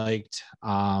really liked.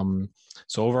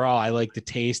 So overall, I like the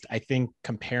taste. I think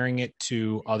comparing it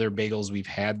to other bagels we've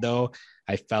had, though,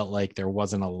 I felt like there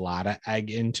wasn't a lot of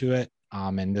egg into it.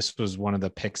 And this was one of the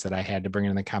picks that I had to bring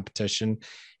in the competition.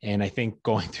 And I think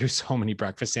going through so many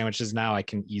breakfast sandwiches now, I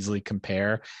can easily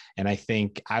compare. And I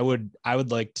think I would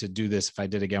like to do this if I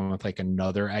did again with like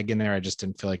another egg in there. I just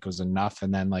didn't feel like it was enough.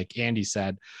 And then like Andy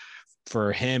said,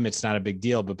 for him, it's not a big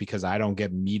deal, but because I don't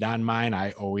get meat on mine,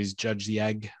 I always judge the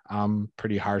egg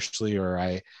pretty harshly, or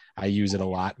I use it a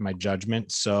lot in my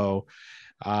judgment. So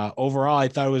overall, I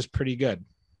thought it was pretty good.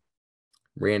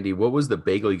 Randy, what was the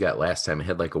bagel you got last time? It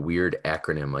had like a weird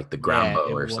acronym, like the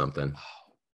Grombo or something.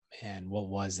 Oh, man, what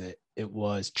was it? It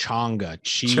was chonga,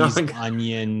 cheese,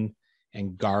 onion,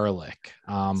 and garlic.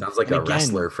 Sounds like and a again,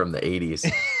 wrestler from the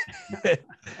 80s.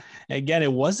 Again,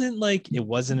 it wasn't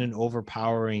an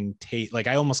overpowering taste. Like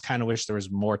I almost kind of wish there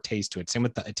was more taste to it. Same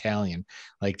with the Italian.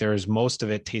 Like there's most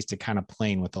of it tasted kind of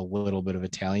plain with a little bit of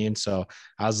Italian. So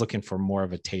I was looking for more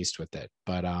of a taste with it.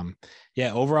 But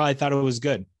yeah, overall I thought it was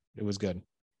good. It was good.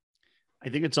 I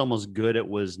think it's almost good it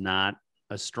was not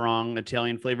a strong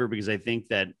Italian flavor, because I think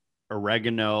that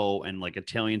oregano and like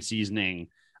Italian seasoning,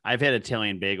 I've had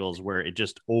Italian bagels where it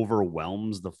just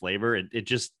overwhelms the flavor. It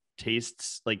just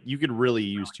tastes like you could really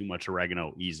use too much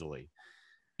oregano easily.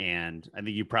 And I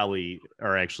think you probably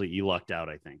are actually, you lucked out,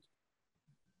 I think.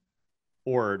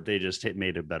 Or they just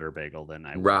made a better bagel than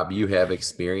I would. Rob, you have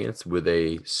experience with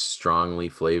a strongly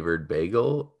flavored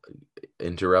bagel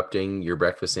interrupting your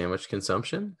breakfast sandwich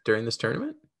consumption during this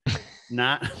tournament?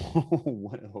 Not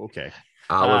okay.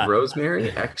 Olive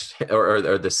rosemary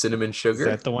or the cinnamon sugar? Is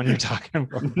that the one you're talking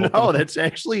about? No, that's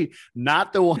actually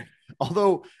not the one.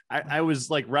 Although I was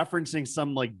like referencing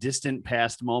some like distant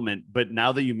past moment, but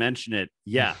now that you mention it,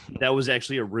 yeah, that was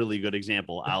actually a really good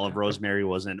example. Olive rosemary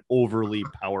was an overly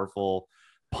powerful,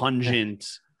 pungent,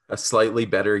 a slightly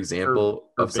better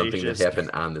example of something that herbaceous.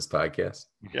 happened on this podcast.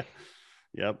 Yeah.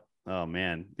 Yep. Oh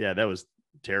man. Yeah, that was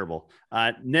terrible.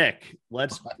 Nick,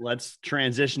 let's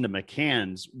transition to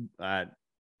McCann's.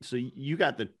 So you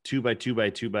got the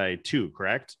 2x2x2x2,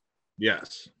 correct?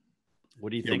 Yes.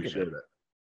 What do you Yeah, think we of shared it?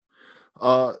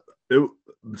 it.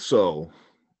 So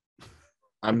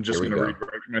I'm just Here we going to go.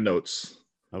 read my notes.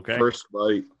 Okay. First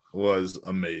bite was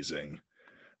amazing,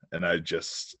 and I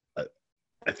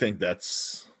think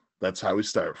that's how we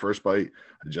start. First bite,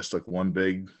 I just took one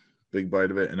big bite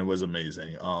of it, and it was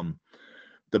amazing.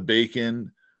 The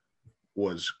bacon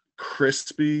was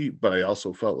crispy, but I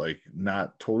also felt like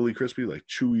not totally crispy, like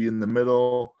chewy in the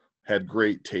middle. Had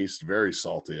great taste, very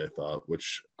salty, I thought,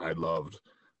 which I loved.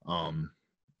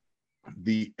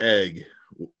 The egg,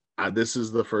 this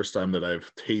is the first time that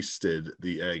I've tasted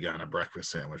the egg on a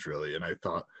breakfast sandwich, really, and I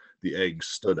thought the egg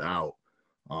stood out,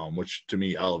 which to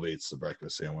me elevates the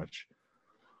breakfast sandwich.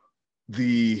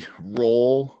 The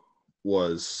roll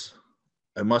was,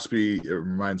 it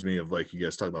reminds me of, like you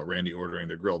guys talk about Randy ordering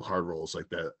the grilled hard rolls, like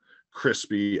that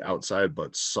crispy outside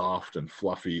but soft and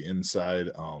fluffy inside.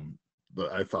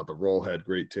 I thought the roll had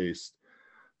great taste.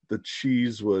 The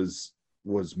cheese was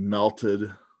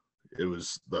melted. It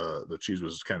was the cheese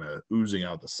was kind of oozing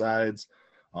out the sides.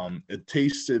 It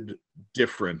tasted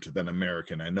different than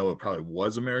American. I know it probably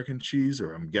was American cheese,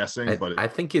 or I'm guessing, but I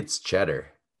think it's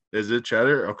cheddar. Is it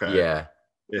cheddar? Okay. Yeah.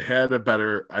 It had a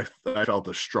better, I felt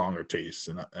a stronger taste,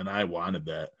 and I wanted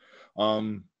that.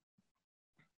 And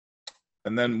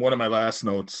then one of my last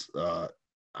notes,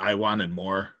 I wanted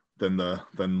more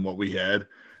than what we had,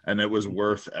 and it was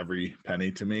worth every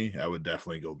penny to me. I would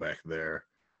definitely go back there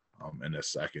in a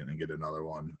second and get another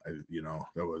one.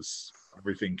 There was,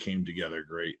 everything came together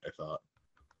great, I thought.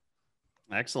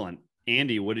 Excellent.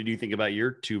 Andy, what did you think about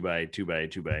your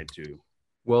 2x2x2x2?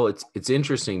 Well, it's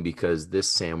interesting because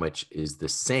this sandwich is the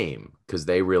same, because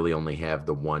they really only have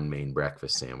the one main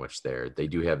breakfast sandwich there. They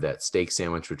do have that steak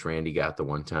sandwich, which Randy got the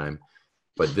one time,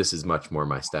 but this is much more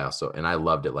my style. So, and I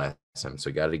loved it last time, so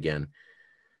I got it again.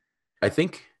 I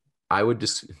think I would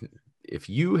just, if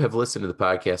you have listened to the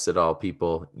podcast at all,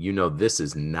 people, this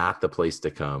is not the place to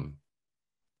come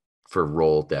for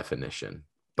roll definition.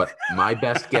 But my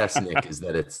best guess, Nick, is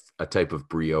that it's a type of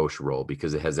brioche roll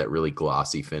because it has that really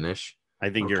glossy finish. I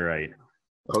think you're right.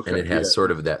 Okay. And it has sort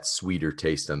of that sweeter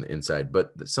taste on the inside.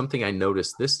 But something I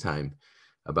noticed this time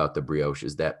about the brioche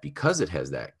is that because it has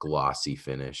that glossy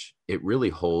finish, it really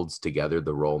holds together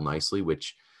the roll nicely,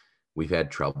 which we've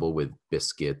had trouble with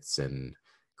biscuits and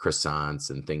croissants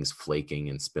and things flaking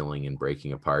and spilling and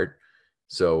breaking apart.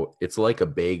 So it's like a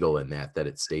bagel in that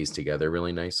it stays together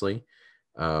really nicely.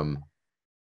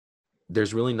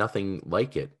 There's really nothing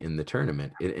like it in the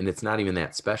tournament, and it's not even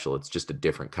that special. It's just a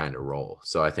different kind of roll.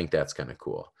 So I think that's kind of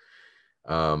cool.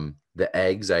 The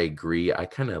eggs, I agree. I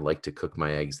kind of like to cook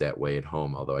my eggs that way at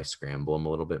home, although I scramble them a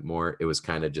little bit more. It was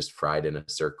kind of just fried in a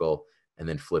circle and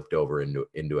then flipped over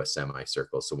into a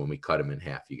semicircle. So when we cut them in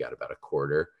half, you got about a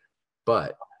quarter.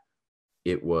 But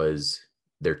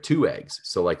they're 2 eggs.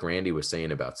 So like Randy was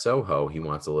saying about Soho, he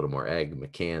wants a little more egg.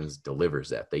 McCann's delivers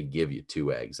that. They give you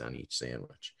 2 eggs on each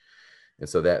sandwich. And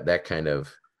so that kind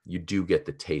of, you do get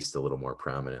the taste a little more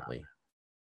prominently.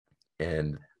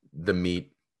 And the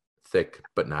meat, thick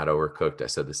but not overcooked. I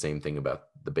said the same thing about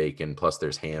the bacon. Plus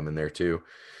there's ham in there too.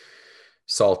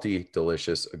 Salty,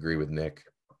 delicious. Agree with Nick.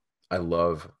 I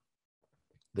love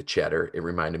the cheddar. It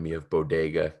reminded me of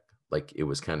Bodega. Like it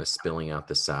was kind of spilling out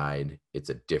the side.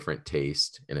 It's a different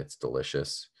taste and it's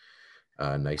delicious.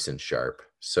 nice and sharp.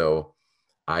 So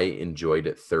I enjoyed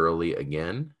it thoroughly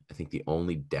again. I think the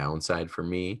only downside for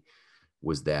me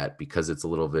was that because it's a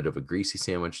little bit of a greasy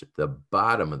sandwich, the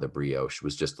bottom of the brioche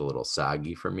was just a little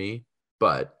soggy for me,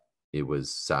 but it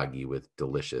was soggy with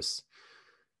delicious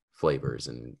flavors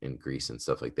and grease and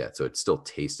stuff like that. So it still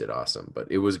tasted awesome,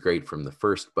 but it was great from the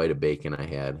first bite of bacon I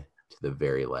had to the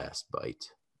very last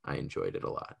bite. I enjoyed it a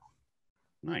lot.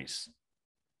 Nice.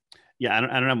 Yeah, I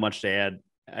don't have much to add.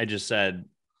 I just said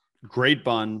great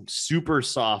bun, super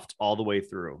soft all the way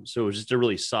through. So it was just a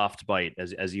really soft bite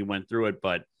as you went through it,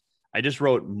 but I just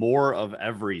wrote more of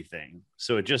everything.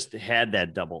 So it just had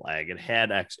that double egg. It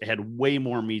had way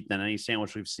more meat than any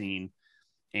sandwich we've seen.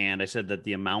 And I said that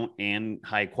the amount and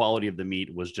high quality of the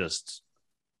meat was just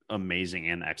amazing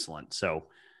and excellent. So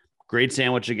great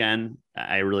sandwich again.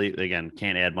 I really, again,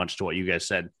 can't add much to what you guys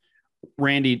said.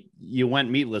 Randy, you went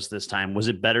meatless this time. Was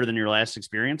it better than your last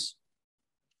experience?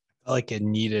 Like it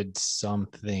needed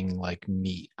something like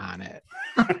meat on it.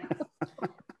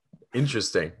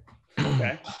 Interesting.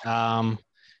 Okay.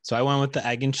 So I went with the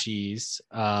egg and cheese,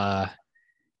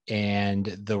 and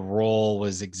the roll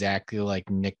was exactly like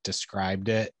Nick described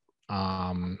it,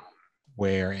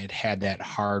 where it had that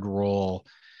hard roll,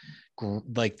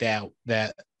 like that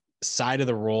side of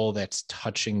the roll that's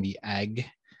touching the egg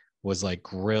was like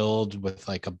grilled with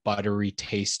like a buttery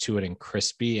taste to it and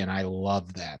crispy, and I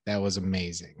love that. That was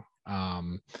amazing.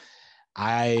 I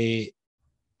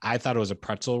thought it was a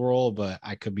pretzel roll, but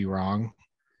I could be wrong.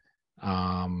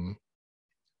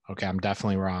 Okay, I'm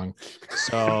definitely wrong.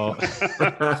 So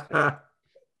I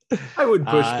would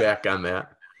push back on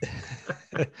that.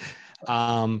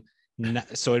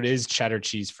 So it is cheddar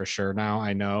cheese for sure now,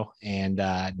 I know, and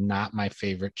not my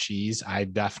favorite cheese. I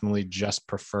definitely just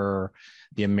prefer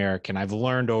the American. I've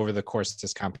learned over the course of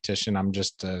this competition, I'm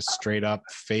just a straight up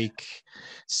fake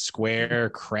square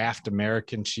Kraft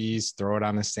American cheese. Throw it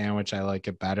on a sandwich. I like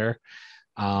it better.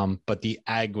 But the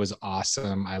egg was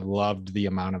awesome. I loved the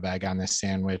amount of egg on this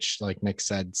sandwich. Like Nick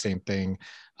said, same thing.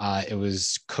 It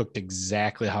was cooked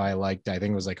exactly how I liked it. I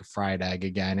think it was like a fried egg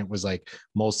again. It was like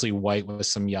mostly white with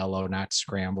some yellow, not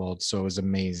scrambled. So it was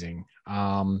amazing.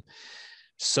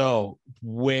 So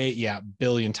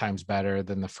billion times better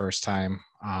than the first time.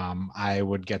 I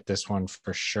would get this one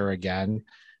for sure again.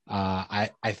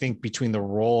 I think between the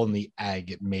roll and the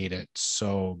egg, it made it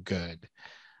so good.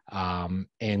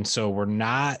 And so we're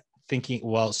not thinking,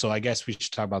 well, so I guess we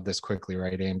should talk about this quickly,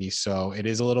 right, Andy? So it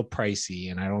is a little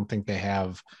pricey, and I don't think they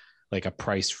have like a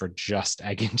price for just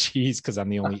egg and cheese because I'm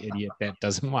the only idiot that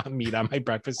doesn't want meat on my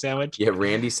breakfast sandwich. Yeah,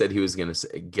 Randy said he was going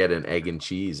to get an egg and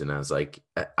cheese, and I was like,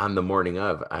 on the morning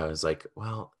of, I was like,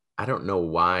 well, I don't know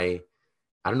why.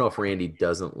 I don't know if Randy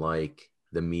doesn't like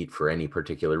the meat for any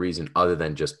particular reason other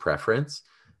than just preference.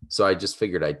 So I just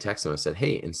figured I'd text him. I said,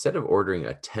 hey, instead of ordering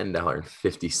a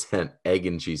 $10.50 egg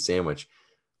and cheese sandwich,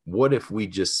 what if we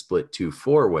just split 2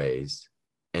 4-ways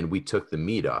and we took the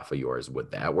meat off of yours?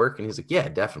 Would that work? And he's like, yeah,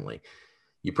 definitely.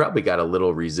 You probably got a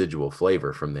little residual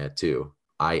flavor from that too.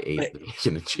 I ate the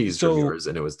bacon and cheese from yours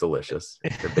and it was delicious.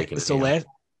 So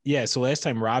last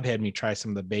time Rob had me try some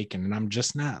of the bacon, and I'm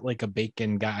just not like a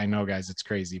bacon guy. I know, guys, it's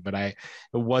crazy, but it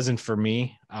wasn't for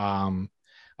me.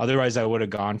 Otherwise I would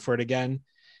have gone for it again.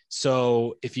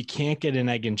 So if you can't get an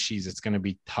egg and cheese, it's going to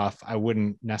be tough. I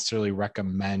wouldn't necessarily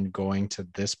recommend going to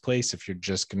this place if you're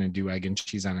just going to do egg and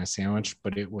cheese on a sandwich,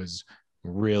 but it was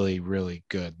really, really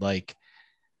good. Like,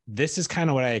 this is kind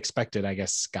of what I expected, I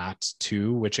guess, Scott's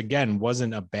too, which again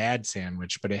wasn't a bad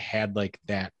sandwich, but it had like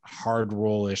that hard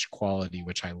roll-ish quality,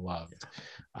 which I loved.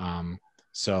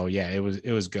 So yeah, it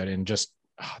was good. And just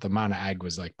the amount of egg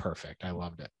was like perfect. I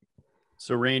loved it.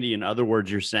 So Randy, in other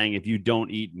words, you're saying if you don't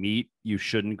eat meat, you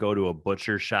shouldn't go to a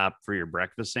butcher shop for your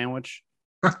breakfast sandwich?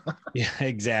 Yeah,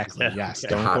 exactly. Yeah, Yes.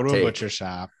 okay. Don't Hot go to take. a butcher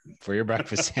shop for your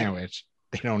breakfast sandwich.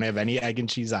 They don't have any egg and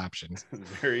cheese options.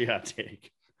 Very hot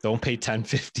take. Don't pay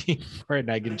 $10.50 for an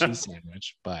egg and cheese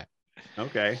sandwich, but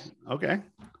Okay.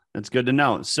 That's good to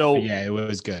know. So yeah, it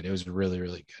was good. It was really,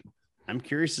 really good. I'm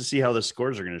curious to see how the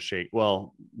scores are going to shake.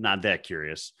 Well, not that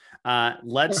curious.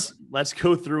 Let's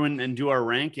go through and do our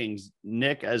rankings.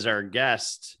 Nick, as our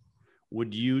guest,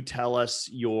 would you tell us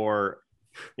your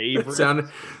favorite? It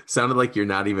sounded like you're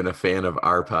not even a fan of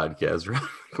our podcast.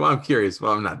 Come on, I'm curious.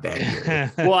 Well, I'm not that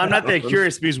curious. Well, I'm not that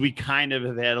curious because we kind of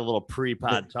have had a little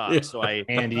pre-pod talk, Yeah. so I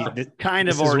Andy, kind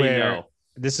of this is already where- know.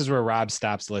 This is where Rob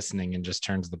stops listening and just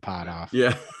turns the pod off.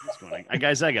 Yeah. what's going on.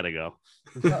 Guys, I gotta go.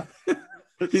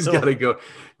 He's So- got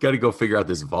to go figure out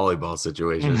this volleyball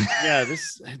situation. Yeah,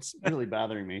 it's really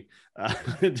bothering me.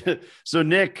 So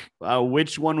Nick,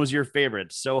 which one was your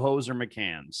favorite, Soho's or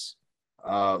McCann's?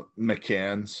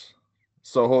 McCann's.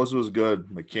 Soho's was good.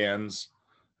 McCann's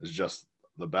is just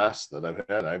the best that I've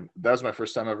had. That was my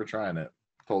first time ever trying it.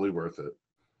 Totally worth it.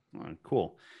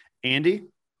 Cool. Andy?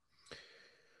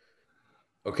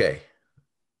 Okay.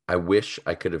 I wish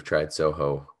I could have tried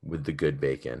Soho with the good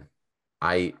bacon.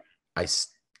 I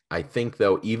think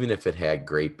though, even if it had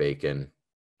great bacon,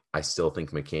 I still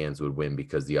think McCann's would win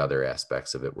because the other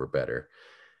aspects of it were better.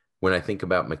 When I think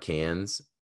about McCann's,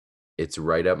 it's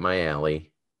right up my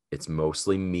alley. It's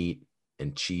mostly meat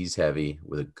and cheese heavy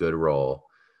with a good roll,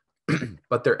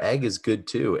 but their egg is good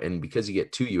too. And because you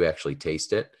get two, you actually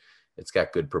taste it. It's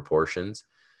got good proportions.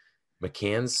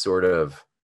 McCann's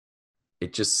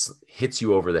it just hits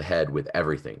you over the head with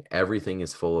everything. Everything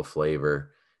is full of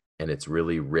flavor and it's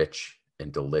really rich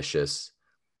and delicious.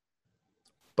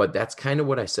 But that's kind of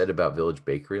what I said about Village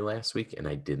Bakery last week, and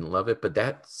I didn't love it. But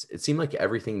it seemed like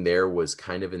everything there was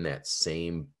kind of in that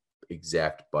same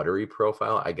exact buttery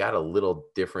profile. I got a little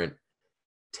different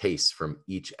taste from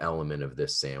each element of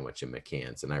this sandwich in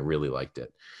McCann's, and I really liked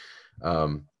it.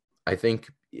 I think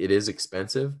it is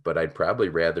expensive, but I'd probably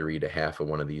rather eat a half of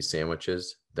one of these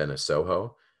sandwiches than a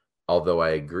Soho. Although I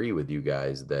agree with you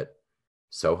guys that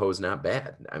Soho's not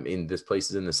bad. I mean, this place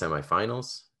is in the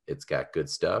semifinals. It's got good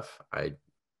stuff. I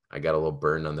got a little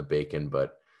burn on the bacon,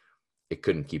 but it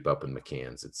couldn't keep up with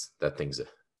McCann's. That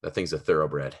thing's a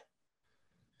thoroughbred.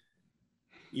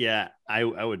 Yeah, I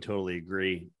would totally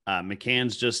agree.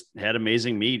 McCann's just had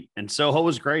amazing meat, and Soho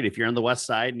was great. If you're on the west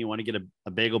side and you want to get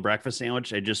a bagel breakfast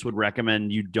sandwich, I just would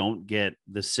recommend you don't get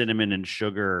the cinnamon and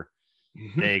sugar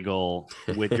bagel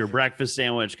with your breakfast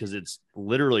sandwich because it's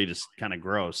literally just kind of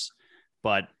gross.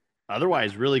 But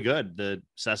otherwise, really good. The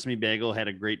sesame bagel had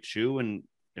a great chew, and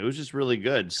it was just really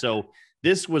good. So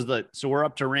we're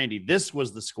up to Randy. This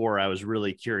was the score I was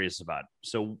really curious about.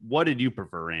 So what did you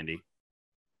prefer, Randy?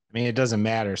 I mean, it doesn't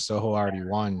matter. Soho already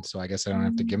won, so I guess I don't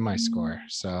have to give my score.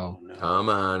 So come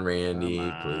on,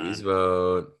 Randy, please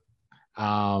vote.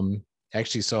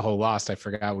 Actually, Soho lost. I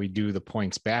forgot we do the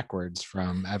points backwards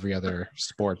from every other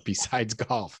sport besides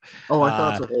golf. Oh, I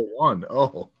thought Soho won.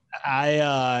 Oh,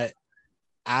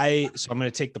 so I'm going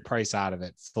to take the price out of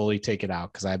it, fully take it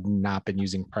out because I've not been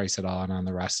using price at all and on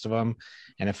the rest of them.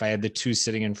 And if I had the two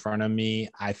sitting in front of me,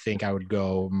 I think I would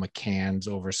go McCann's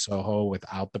over Soho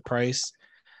without the price.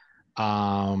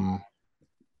 They're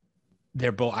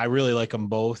both, I really like them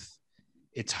both.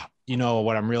 It's,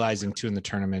 what I'm realizing too in the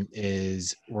tournament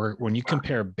is when you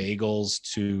compare bagels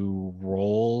to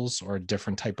rolls or a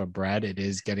different type of bread, it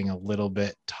is getting a little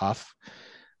bit tough.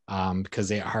 Because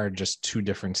they are just two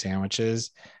different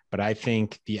sandwiches. But I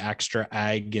think the extra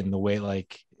egg and the way,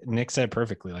 like Nick said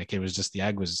perfectly, like it was just the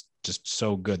egg was just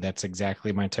so good. That's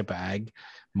exactly my type of egg,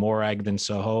 more egg than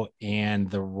Soho. And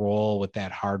the roll with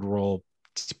that hard roll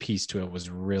piece to it was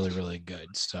really, really good.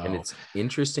 So, and it's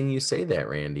interesting you say that,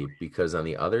 Randy, because on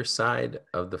the other side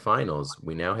of the finals,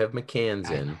 we now have McCann's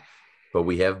in, but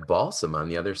we have Balsam on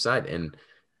the other side. And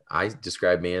I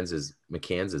describe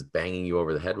McCann's as banging you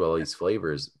over the head with all these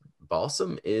flavors.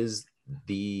 Balsam is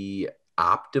the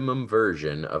optimum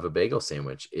version of a bagel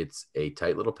sandwich. It's a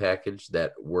tight little package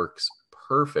that works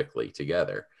perfectly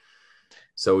together.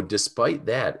 So despite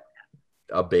that,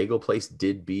 a bagel place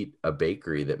did beat a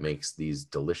bakery that makes these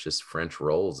delicious French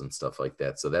rolls and stuff like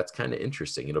that. So that's kind of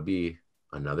interesting. It'll be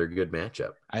another good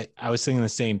matchup. I was thinking the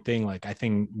same thing. Like, I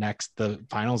think next the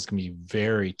finals can be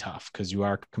very tough because you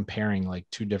are comparing like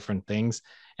two different things.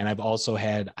 And I've also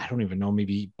had, I don't even know,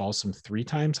 maybe Balsam 3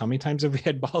 times. How many times have we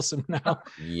had Balsam now?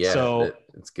 Yeah, so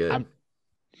it's good.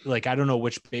 I don't know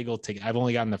which bagel to. I've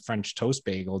only gotten the French toast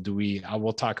bagel.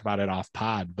 We'll talk about it off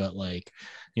pod, but like,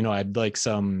 I'd like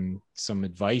some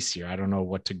advice here. I don't know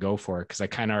what to go for because I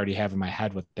kind of already have in my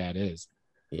head what that is.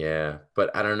 Yeah,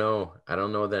 but I don't know. I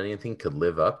don't know that anything could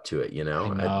live up to it.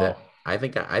 I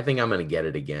think I'm going to get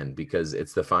it again because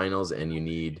it's the finals and you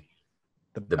need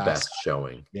the best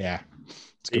showing. Yeah,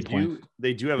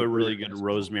 they do have a really good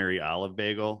rosemary olive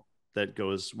bagel that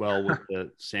goes well with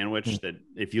the sandwich. That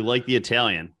if you like the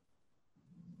Italian,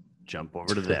 jump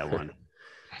over to that one.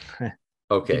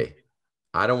 Okay,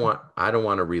 I don't want to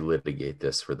relitigate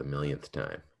this for the millionth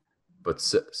time, but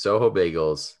Soho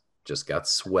Bagels just got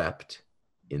swept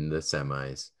in the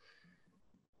semis.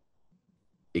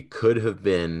 It could have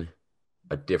been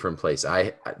a different place.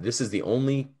 This is the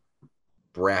only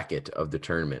bracket of the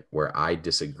tournament where I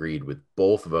disagreed with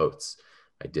both votes.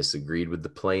 I disagreed with the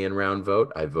play-in round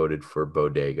vote. I voted for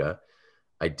Bodega.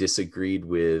 I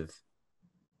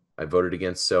voted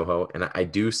against Soho, and I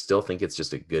do still think it's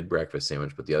just a good breakfast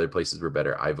sandwich, but the other places were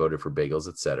better. I voted for Bagels,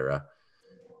 etc.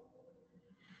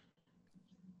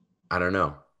 I don't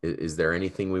know. Is there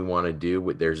anything we want to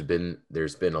do? There's been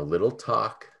a little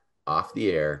talk off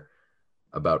the air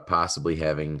about possibly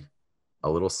having a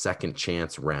little second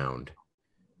chance round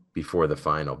before the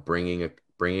final, bringing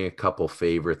a couple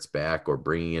favorites back or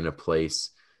bringing in a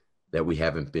place that we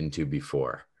haven't been to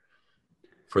before.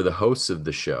 For the hosts of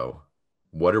the show,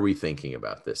 what are we thinking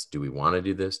about this? Do we want to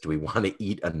do this? Do we want to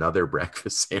eat another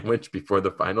breakfast sandwich before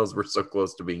the finals? We're so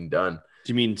close to being done.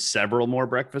 Do you mean several more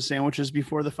breakfast sandwiches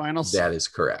before the finals? That is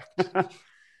correct.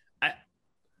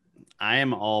 I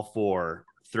am all for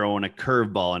throwing a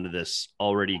curveball into this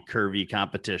already curvy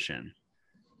competition.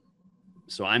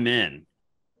 So I'm in.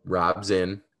 Rob's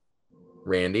in.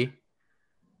 Randy?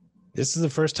 This is the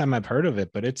first time I've heard of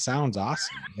it, but it sounds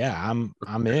awesome. Yeah,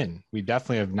 I'm in. We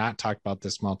definitely have not talked about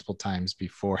this multiple times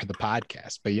before the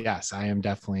podcast, but yes, I am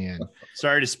definitely in.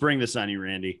 Sorry to spring this on you,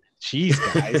 Randy. Jeez,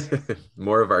 guys.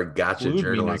 More of our gotcha Include me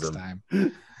journalism. next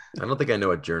time. I don't think I know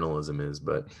what journalism is,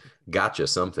 but gotcha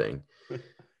something.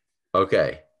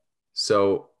 Okay.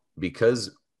 So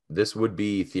because this would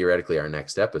be theoretically our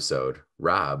next episode,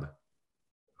 Rob,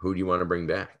 who do you want to bring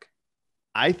back?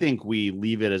 I think we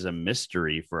leave it as a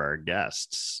mystery for our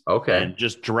guests. Okay. And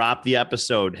just drop the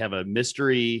episode, have a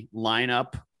mystery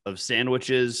lineup of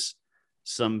sandwiches,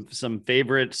 some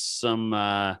favorites, some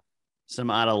out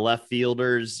of left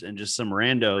fielders, and just some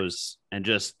randos, and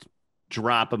just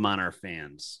drop them on our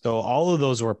fans. So all of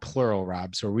those were plural,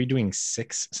 Rob. So are we doing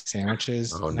 6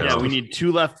 sandwiches? Oh, no. Yeah, we need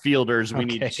 2 left fielders. We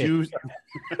Okay. need 2.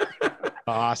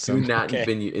 Awesome. Two not Okay.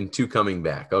 been and 2 coming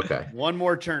back. Okay. One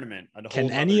more tournament.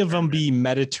 Can any of them be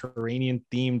Mediterranean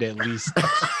themed at least?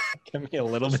 Can be a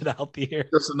little bit healthier.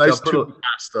 Just a nice Put a- tuna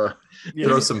pasta.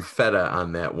 Throw some feta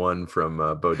on that one from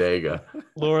Bodega.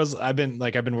 Laura's I've been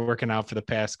working out for the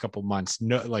past couple months,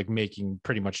 making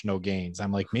pretty much no gains.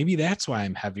 I'm like, maybe that's why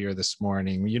I'm heavier this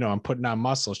morning. I'm putting on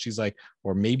muscle. She's like,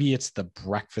 or maybe it's the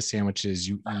breakfast sandwiches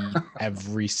you eat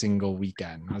every single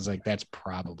weekend. I was like, that's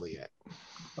probably it.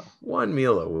 1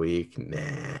 meal a week.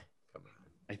 Nah.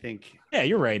 I think. Yeah,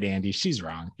 you're right, Andy. She's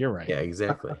wrong. You're right. Yeah,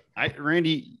 exactly.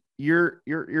 Randy, you're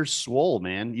swole,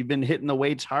 man. You've been hitting the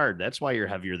weights hard. That's why you're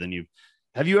heavier than you.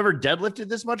 Have you ever deadlifted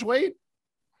this much weight?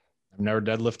 I've never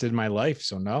deadlifted in my life,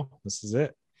 so no, this is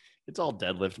it. It's all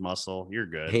deadlift muscle. You're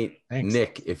good. Hey, Thanks.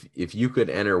 Nick, if you could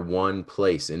enter one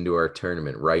place into our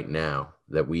tournament right now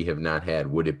that we have not had,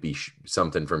 would it be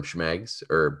something from Schmegs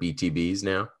or BTBs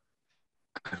now?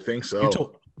 I think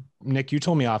so. Nick, you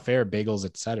told me off air bagels,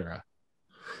 etc.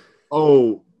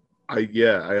 Oh,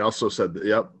 I also said that.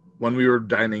 Yep. When we were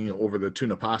dining over the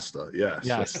tuna pasta. Yes.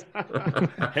 Yes.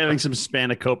 Having some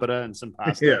spanakopita and some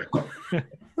pasta. Yeah.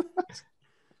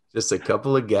 Just a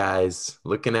couple of guys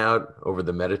looking out over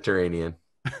the Mediterranean.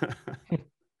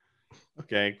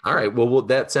 Okay. All right. Well,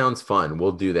 that sounds fun.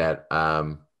 We'll do that.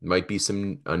 Might be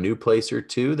a new place or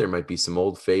two. There might be some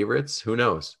old favorites. Who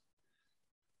knows?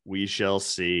 We shall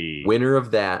see. Winner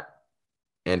of that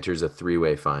enters a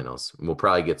 3-way finals. We'll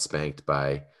probably get spanked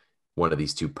by one of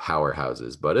these 2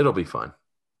 powerhouses, but it'll be fun.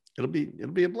 It'll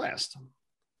be a blast.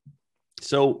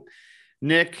 So,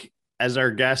 Nick, as our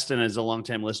guest and as a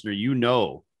longtime listener, you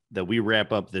know that we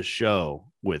wrap up this show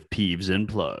with peeves and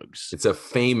plugs. It's a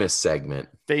famous segment.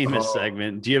 Famous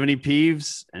segment. Do you have any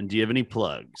peeves and do you have any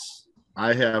plugs?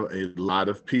 I have a lot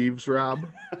of peeves, Rob,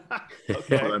 Okay.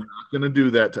 but I'm not going to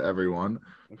do that to everyone.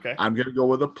 Okay. I'm going to go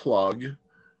with a plug.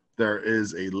 There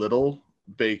is a little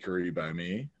bakery by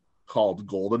me called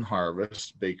Golden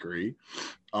Harvest Bakery.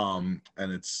 And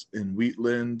it's in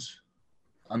Wheatland,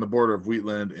 on the border of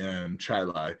Wheatland and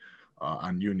Chilai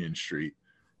on Union Street.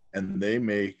 And they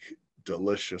make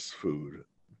delicious food.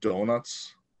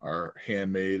 Donuts are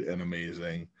handmade and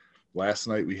amazing. Last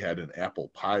night we had an apple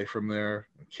pie from there.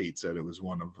 Kate said it was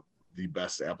one of the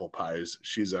best apple pies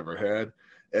she's ever had.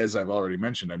 As I've already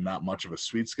mentioned, I'm not much of a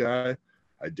sweets guy.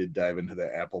 I did dive into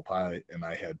that apple pie and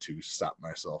I had to stop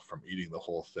myself from eating the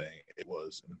whole thing. It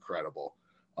was incredible.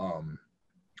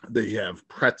 They have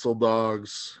pretzel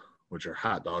dogs, which are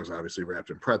hot dogs, obviously wrapped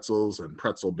in pretzels, and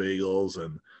pretzel bagels,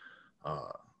 and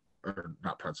or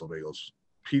not pretzel bagels,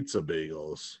 pizza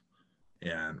bagels,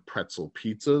 and pretzel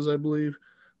pizzas, I believe,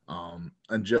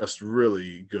 and just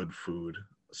really good food.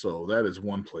 So that is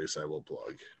one place I will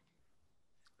plug.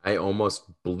 I almost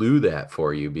blew that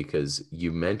for you because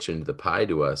you mentioned the pie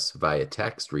to us via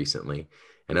text recently,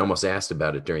 and I almost asked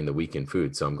about it during the weekend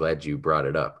food. So I'm glad you brought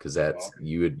it up because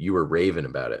you were raving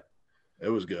about it. It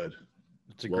was good.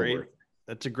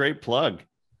 That's a great plug.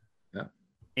 Yeah.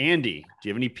 Andy, do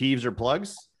you have any peeves or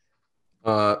plugs?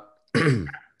 No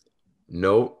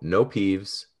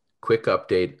peeves. Quick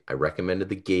update. I recommended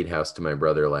the Gatehouse to my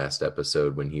brother last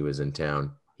episode when he was in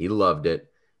town. He loved it.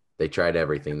 They tried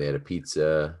everything. They had a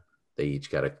pizza. they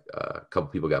each got a couple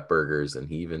people got burgers, and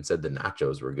he even said the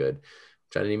nachos were good,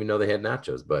 which I didn't even know they had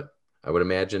nachos, but I would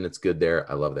imagine it's good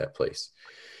there. I love that place.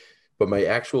 But my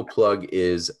actual plug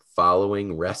is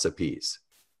following recipes.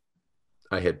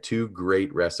 I had 2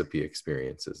 great recipe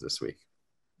experiences this week.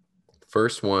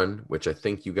 First one, which I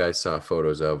think you guys saw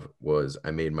photos of, was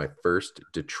I made my first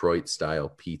Detroit style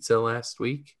pizza last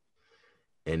week,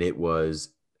 and it was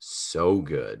so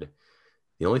good.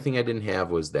 The only thing I didn't have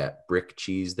was that brick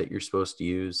cheese that you're supposed to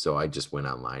use. So I just went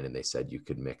online and they said you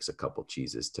could mix a couple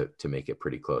cheeses to make it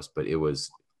pretty close, but it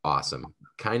was awesome.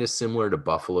 Kind of similar to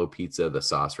buffalo pizza. The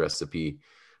sauce recipe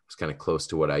was kind of close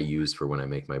to what I use for when I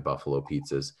make my buffalo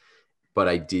pizzas, but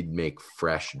I did make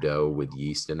fresh dough with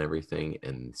yeast and everything.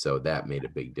 And so that made a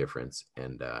big difference.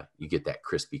 And you get that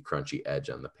crispy, crunchy edge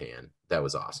on the pan. That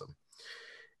was awesome.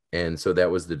 And so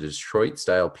that was the Detroit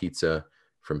style pizza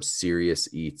from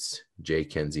Serious Eats, J.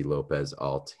 Kenzie Lopez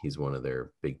Alt. He's one of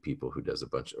their big people who does a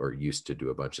bunch, or used to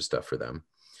do a bunch of stuff for them.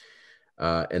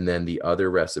 And then the other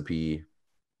recipe,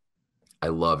 I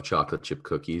love chocolate chip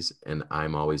cookies, and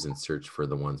I'm always in search for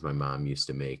the ones my mom used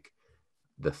to make.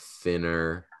 The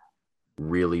thinner,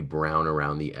 really brown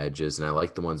around the edges, and I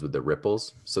like the ones with the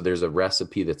ripples. So there's a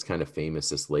recipe that's kind of famous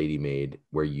this lady made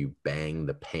where you bang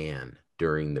the pan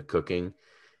during the cooking,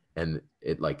 and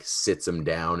it like sits them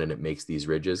down and it makes these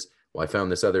ridges. Well, I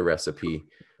found this other recipe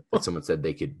that someone said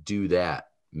they could do that,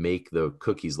 make the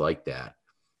cookies like that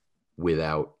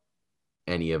without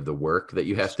any of the work that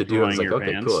you have to do. I was like,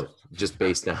 okay, cool. Just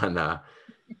based on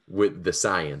with the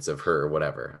science of her or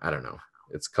whatever. I don't know.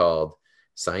 It's called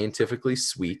Scientifically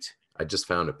Sweet. I just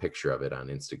found a picture of it on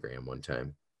Instagram one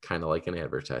time, kind of like an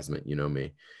advertisement, you know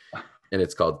me. And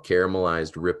it's called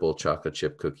Caramelized Ripple Chocolate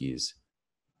Chip Cookies.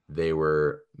 They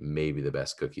were maybe the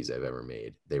best cookies I've ever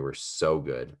made. They were so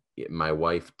good. My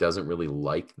wife doesn't really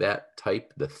like that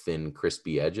type, the thin,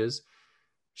 crispy edges.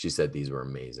 She said these were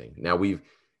amazing. Now we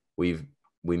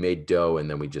made dough, and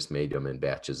then we just made them in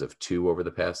batches of 2 over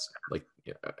the past,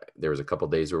 there was a couple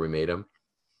days where we made them,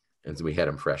 and so we had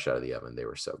them fresh out of the oven. They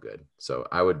were so good. So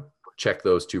I would check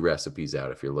those 2 recipes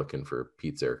out if you're looking for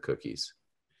pizza or cookies.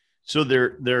 So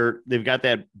they've got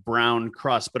that brown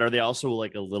crust, but are they also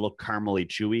like a little caramely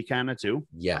chewy kind of too?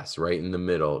 Yes, right in the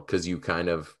middle, because you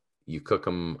cook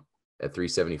them at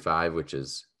 375, which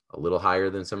is a little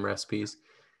higher than some recipes.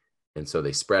 And so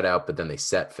they spread out, but then they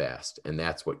set fast. And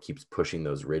that's what keeps pushing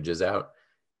those ridges out.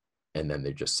 And then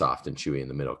they're just soft and chewy in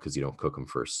the middle because you don't cook them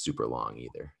for super long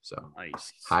either. So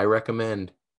nice. I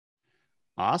recommend.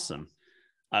 Awesome.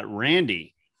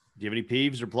 Randy, do you have any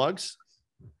peeves or plugs?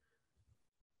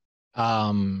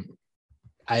 I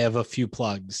have a few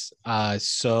plugs.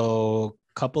 So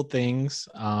couple things,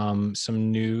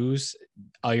 some news.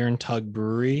 Iron Tug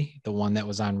Brewery, the one that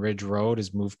was on Ridge Road,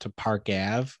 has moved to Park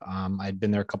Ave. I'd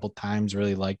been there a couple times,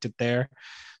 really liked it there.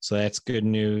 So that's good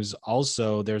news.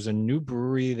 Also, there's a new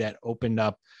brewery that opened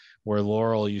up where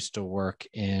Laurel used to work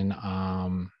in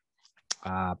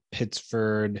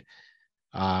Pittsford,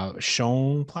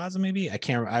 Schoen Plaza, maybe.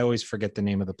 I always forget the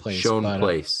name of the place.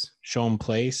 Schoen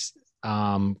Place.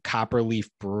 Copperleaf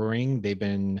Brewing. They've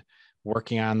been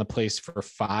working on the place for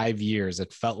 5 years.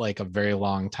 It felt like a very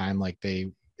long time.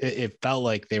 It felt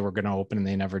like they were going to open and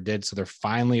they never did. So they're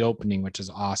finally opening, which is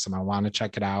awesome. I want to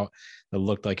check it out. It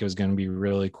looked like it was going to be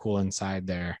really cool inside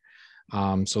there.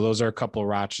 So those are a couple of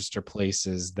Rochester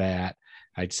places that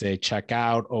I'd say check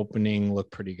out. Opening,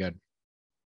 look pretty good.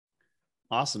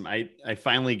 Awesome. I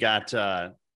finally got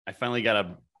a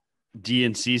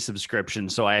DNC subscription.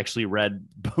 So I actually read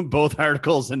both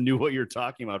articles and knew what you're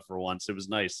talking about for once. It was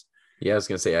nice. Yeah, I was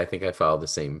going to say, I think I follow the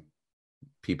same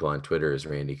people on Twitter as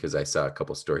Randy because I saw a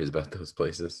couple stories about those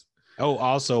places. Oh,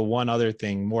 also one other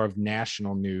thing, more of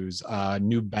national news.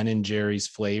 New Ben & Jerry's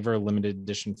flavor, limited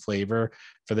edition flavor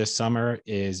for this summer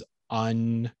is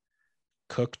uncooked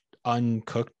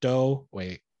dough.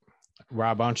 Wait,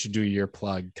 Rob, why don't you do your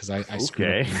plug? Because I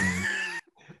screwed up.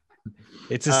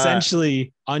 It's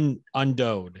essentially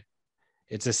undough'd.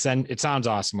 It sounds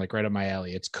awesome, like right up my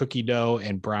alley. It's cookie dough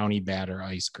and brownie batter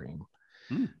ice cream.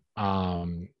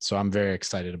 So I'm very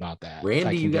excited about that.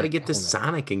 Randy, you got to get to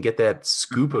Sonic and get that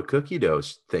scoop of cookie dough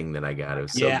thing that I got. It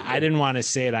was so good. I didn't want to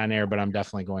say it on air, but I'm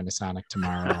definitely going to Sonic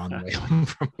tomorrow on the way home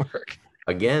from work.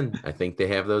 Again, I think they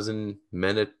have those in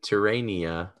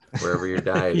Mediterranean, wherever your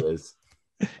diet is.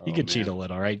 You could cheat a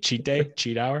little, right? Cheat day,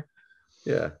 cheat hour.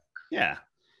 Yeah. Yeah.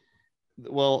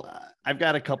 Well, I've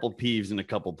got a couple peeves and a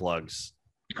couple plugs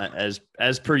as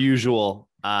per usual.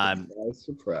 Nice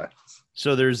surprise.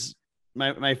 So there's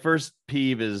my first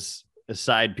peeve is a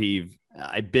side peeve.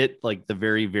 I bit like the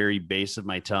very, very base of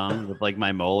my tongue with like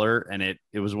my molar, and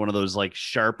it was one of those like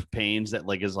sharp pains that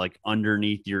like is like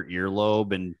underneath your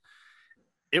earlobe, and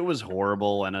it was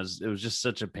horrible, and it was just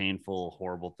such a painful,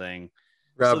 horrible thing.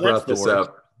 Rob So that's brought the this worst.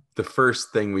 up. The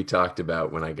first thing we talked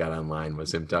about when I got online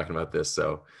was him talking about this.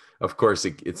 So of course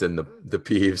it's in the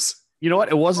peeves. You know what?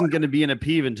 It wasn't going to be in a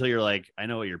peeve until you're like, I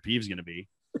know what your peeve's going to be.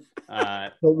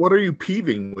 Well, what are you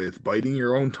peeving with? Biting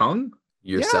your own tongue?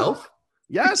 Yourself?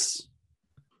 Yes.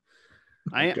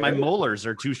 Okay. My molars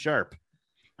are too sharp.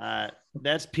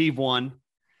 That's peeve 1.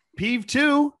 Peeve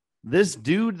 2, this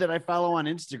dude that I follow on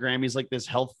Instagram, he's like this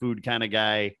health food kind of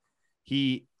guy.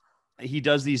 He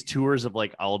does these tours of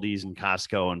like Aldi's and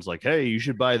Costco, and it's like, hey, you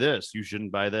should buy this. You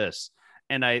shouldn't buy this.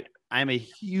 And I'm a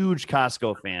huge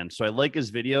Costco fan, so I like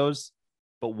his videos.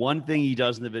 But one thing he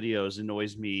does in the videos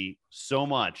annoys me so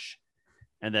much,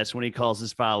 and that's when he calls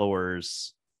his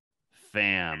followers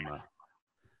fam.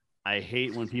 I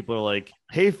hate when people are like,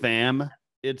 hey, fam.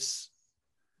 It's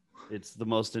the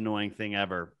most annoying thing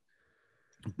ever.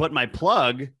 But my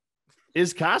plug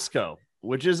is Costco,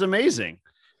 which is amazing.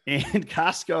 And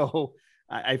Costco,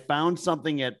 I found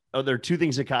something there are 2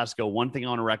 things at Costco. One thing I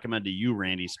want to recommend to you,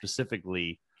 Randy,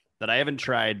 specifically that I haven't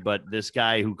tried, but this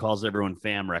guy who calls everyone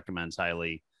fam recommends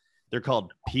highly. They're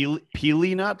called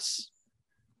Pili nuts,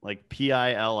 like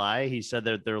Pili. He said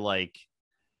that they're like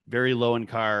very low in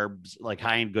carbs, like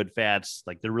high in good fats.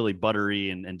 Like they're really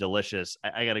buttery and delicious.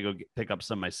 I got to go pick up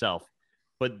some myself.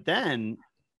 But then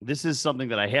this is something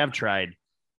that I have tried,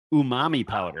 umami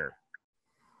powder.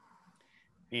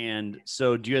 And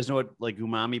so do you guys know what like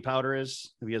umami powder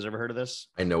is? Have you guys ever heard of this?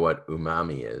 I know what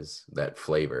umami is, that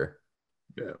flavor.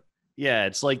 Yeah,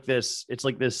 it's like this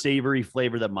savory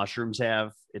flavor that mushrooms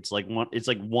have. It's like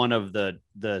one of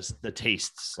the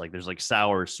tastes. Like there's like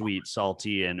sour, sweet,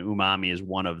 salty, and umami is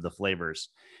one of the flavors.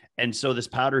 And so this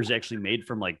powder is actually made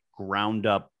from like ground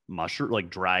up mushroom, like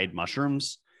dried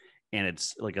mushrooms. And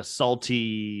it's like a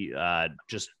salty,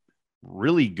 just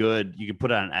really good. You can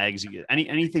put it on eggs. You get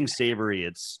anything savory.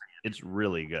 It's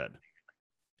really good.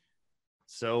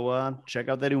 So check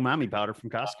out that umami powder from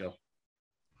Costco.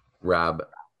 Rob,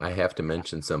 I have to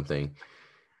mention something.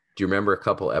 Do you remember a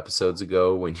couple episodes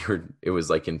ago when it was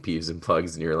like in Peeves and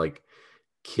Plugs and you're like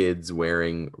kids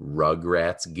wearing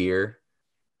Rugrats gear?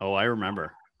 Oh, I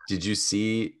remember. Did you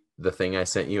see the thing I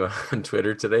sent you on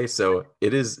Twitter today? So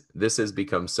this has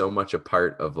become so much a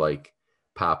part of like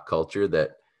pop culture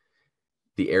that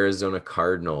the Arizona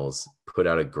Cardinals put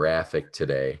out a graphic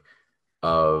today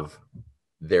of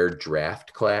their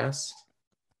draft class,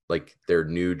 like their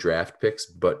new draft picks,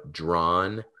 but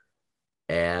drawn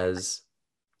as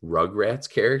Rugrats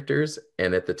characters.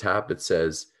 And at the top, it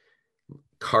says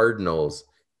Cardinals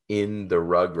in the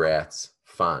Rugrats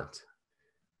font.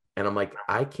 And I'm like,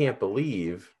 I can't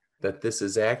believe that this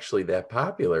is actually that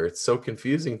popular. It's so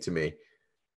confusing to me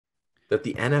that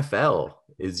the NFL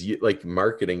is like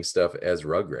marketing stuff as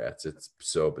Rugrats. It's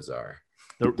so bizarre.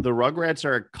 The Rugrats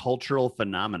are a cultural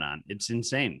phenomenon. It's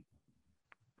insane.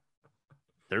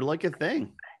 They're like a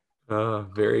thing.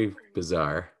 Very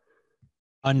bizarre.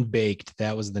 Unbaked.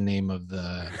 That was the name of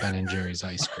the Ben & Jerry's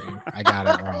ice cream. I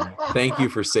got it wrong. Thank you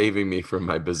for saving me from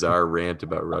my bizarre rant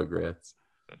about Rugrats.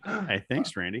 Hey,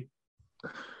 thanks, Randy.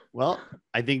 Well,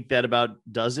 I think that about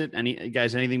does it.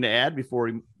 Anything to add before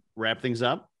we wrap things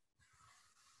up?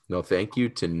 No, thank you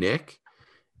to Nick.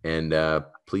 And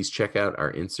please check out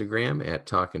our Instagram at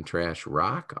Talkin' Trash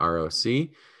Rock, ROC,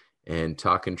 and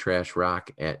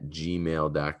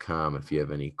talkintrashrock@gmail.com if you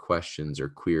have any questions or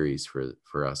queries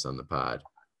for us on the pod.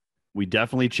 We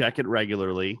definitely check it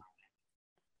regularly.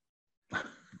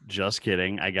 Just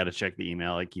kidding. I got to check the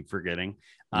email. I keep forgetting.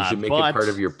 You should make it part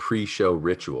of your pre-show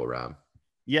ritual, Rob.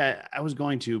 Yeah, I was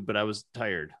going to, but I was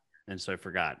tired, and so I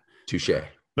forgot. Touche.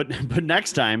 But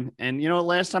next time, and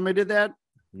last time I did that,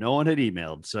 no one had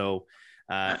emailed. So,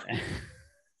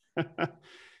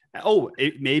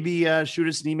 maybe shoot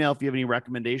us an email if you have any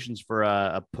recommendations for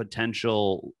a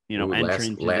potential,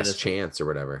 entrant. Last chance or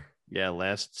whatever. Yeah,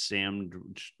 last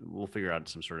sandwich. We'll figure out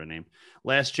some sort of name.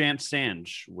 Last chance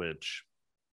sandwich.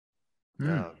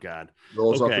 Oh God.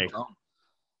 Rolls Okay. off the tongue.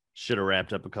 Should have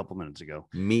wrapped up a couple minutes ago.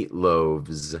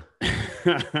 Meatloaves.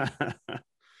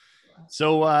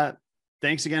 So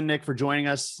thanks again, Nick, for joining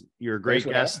us. You're a great Thanks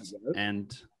for guest. having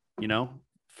me, And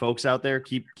folks out there,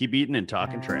 keep eating and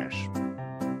talking trash.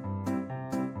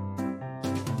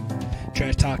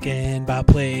 Trash talking about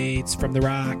plates from the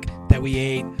rock that we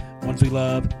ate. Ones we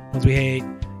love, ones we hate.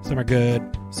 Some are good,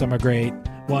 some are great.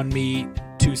 One meat,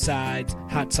 two sides,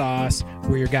 hot sauce.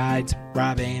 We're your guides,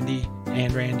 Rob, Andy,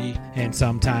 and Randy, and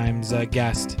sometimes a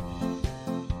guest.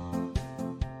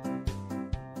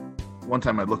 one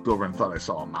time I looked over and thought I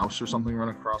saw a mouse or something run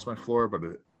across my floor, but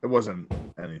it wasn't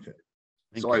anything.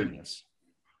 Thank So goodness.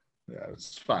 Yeah,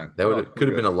 it's fine. That could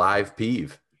have been a live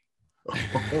peeve.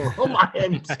 Oh my!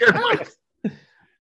 I'm scared myself.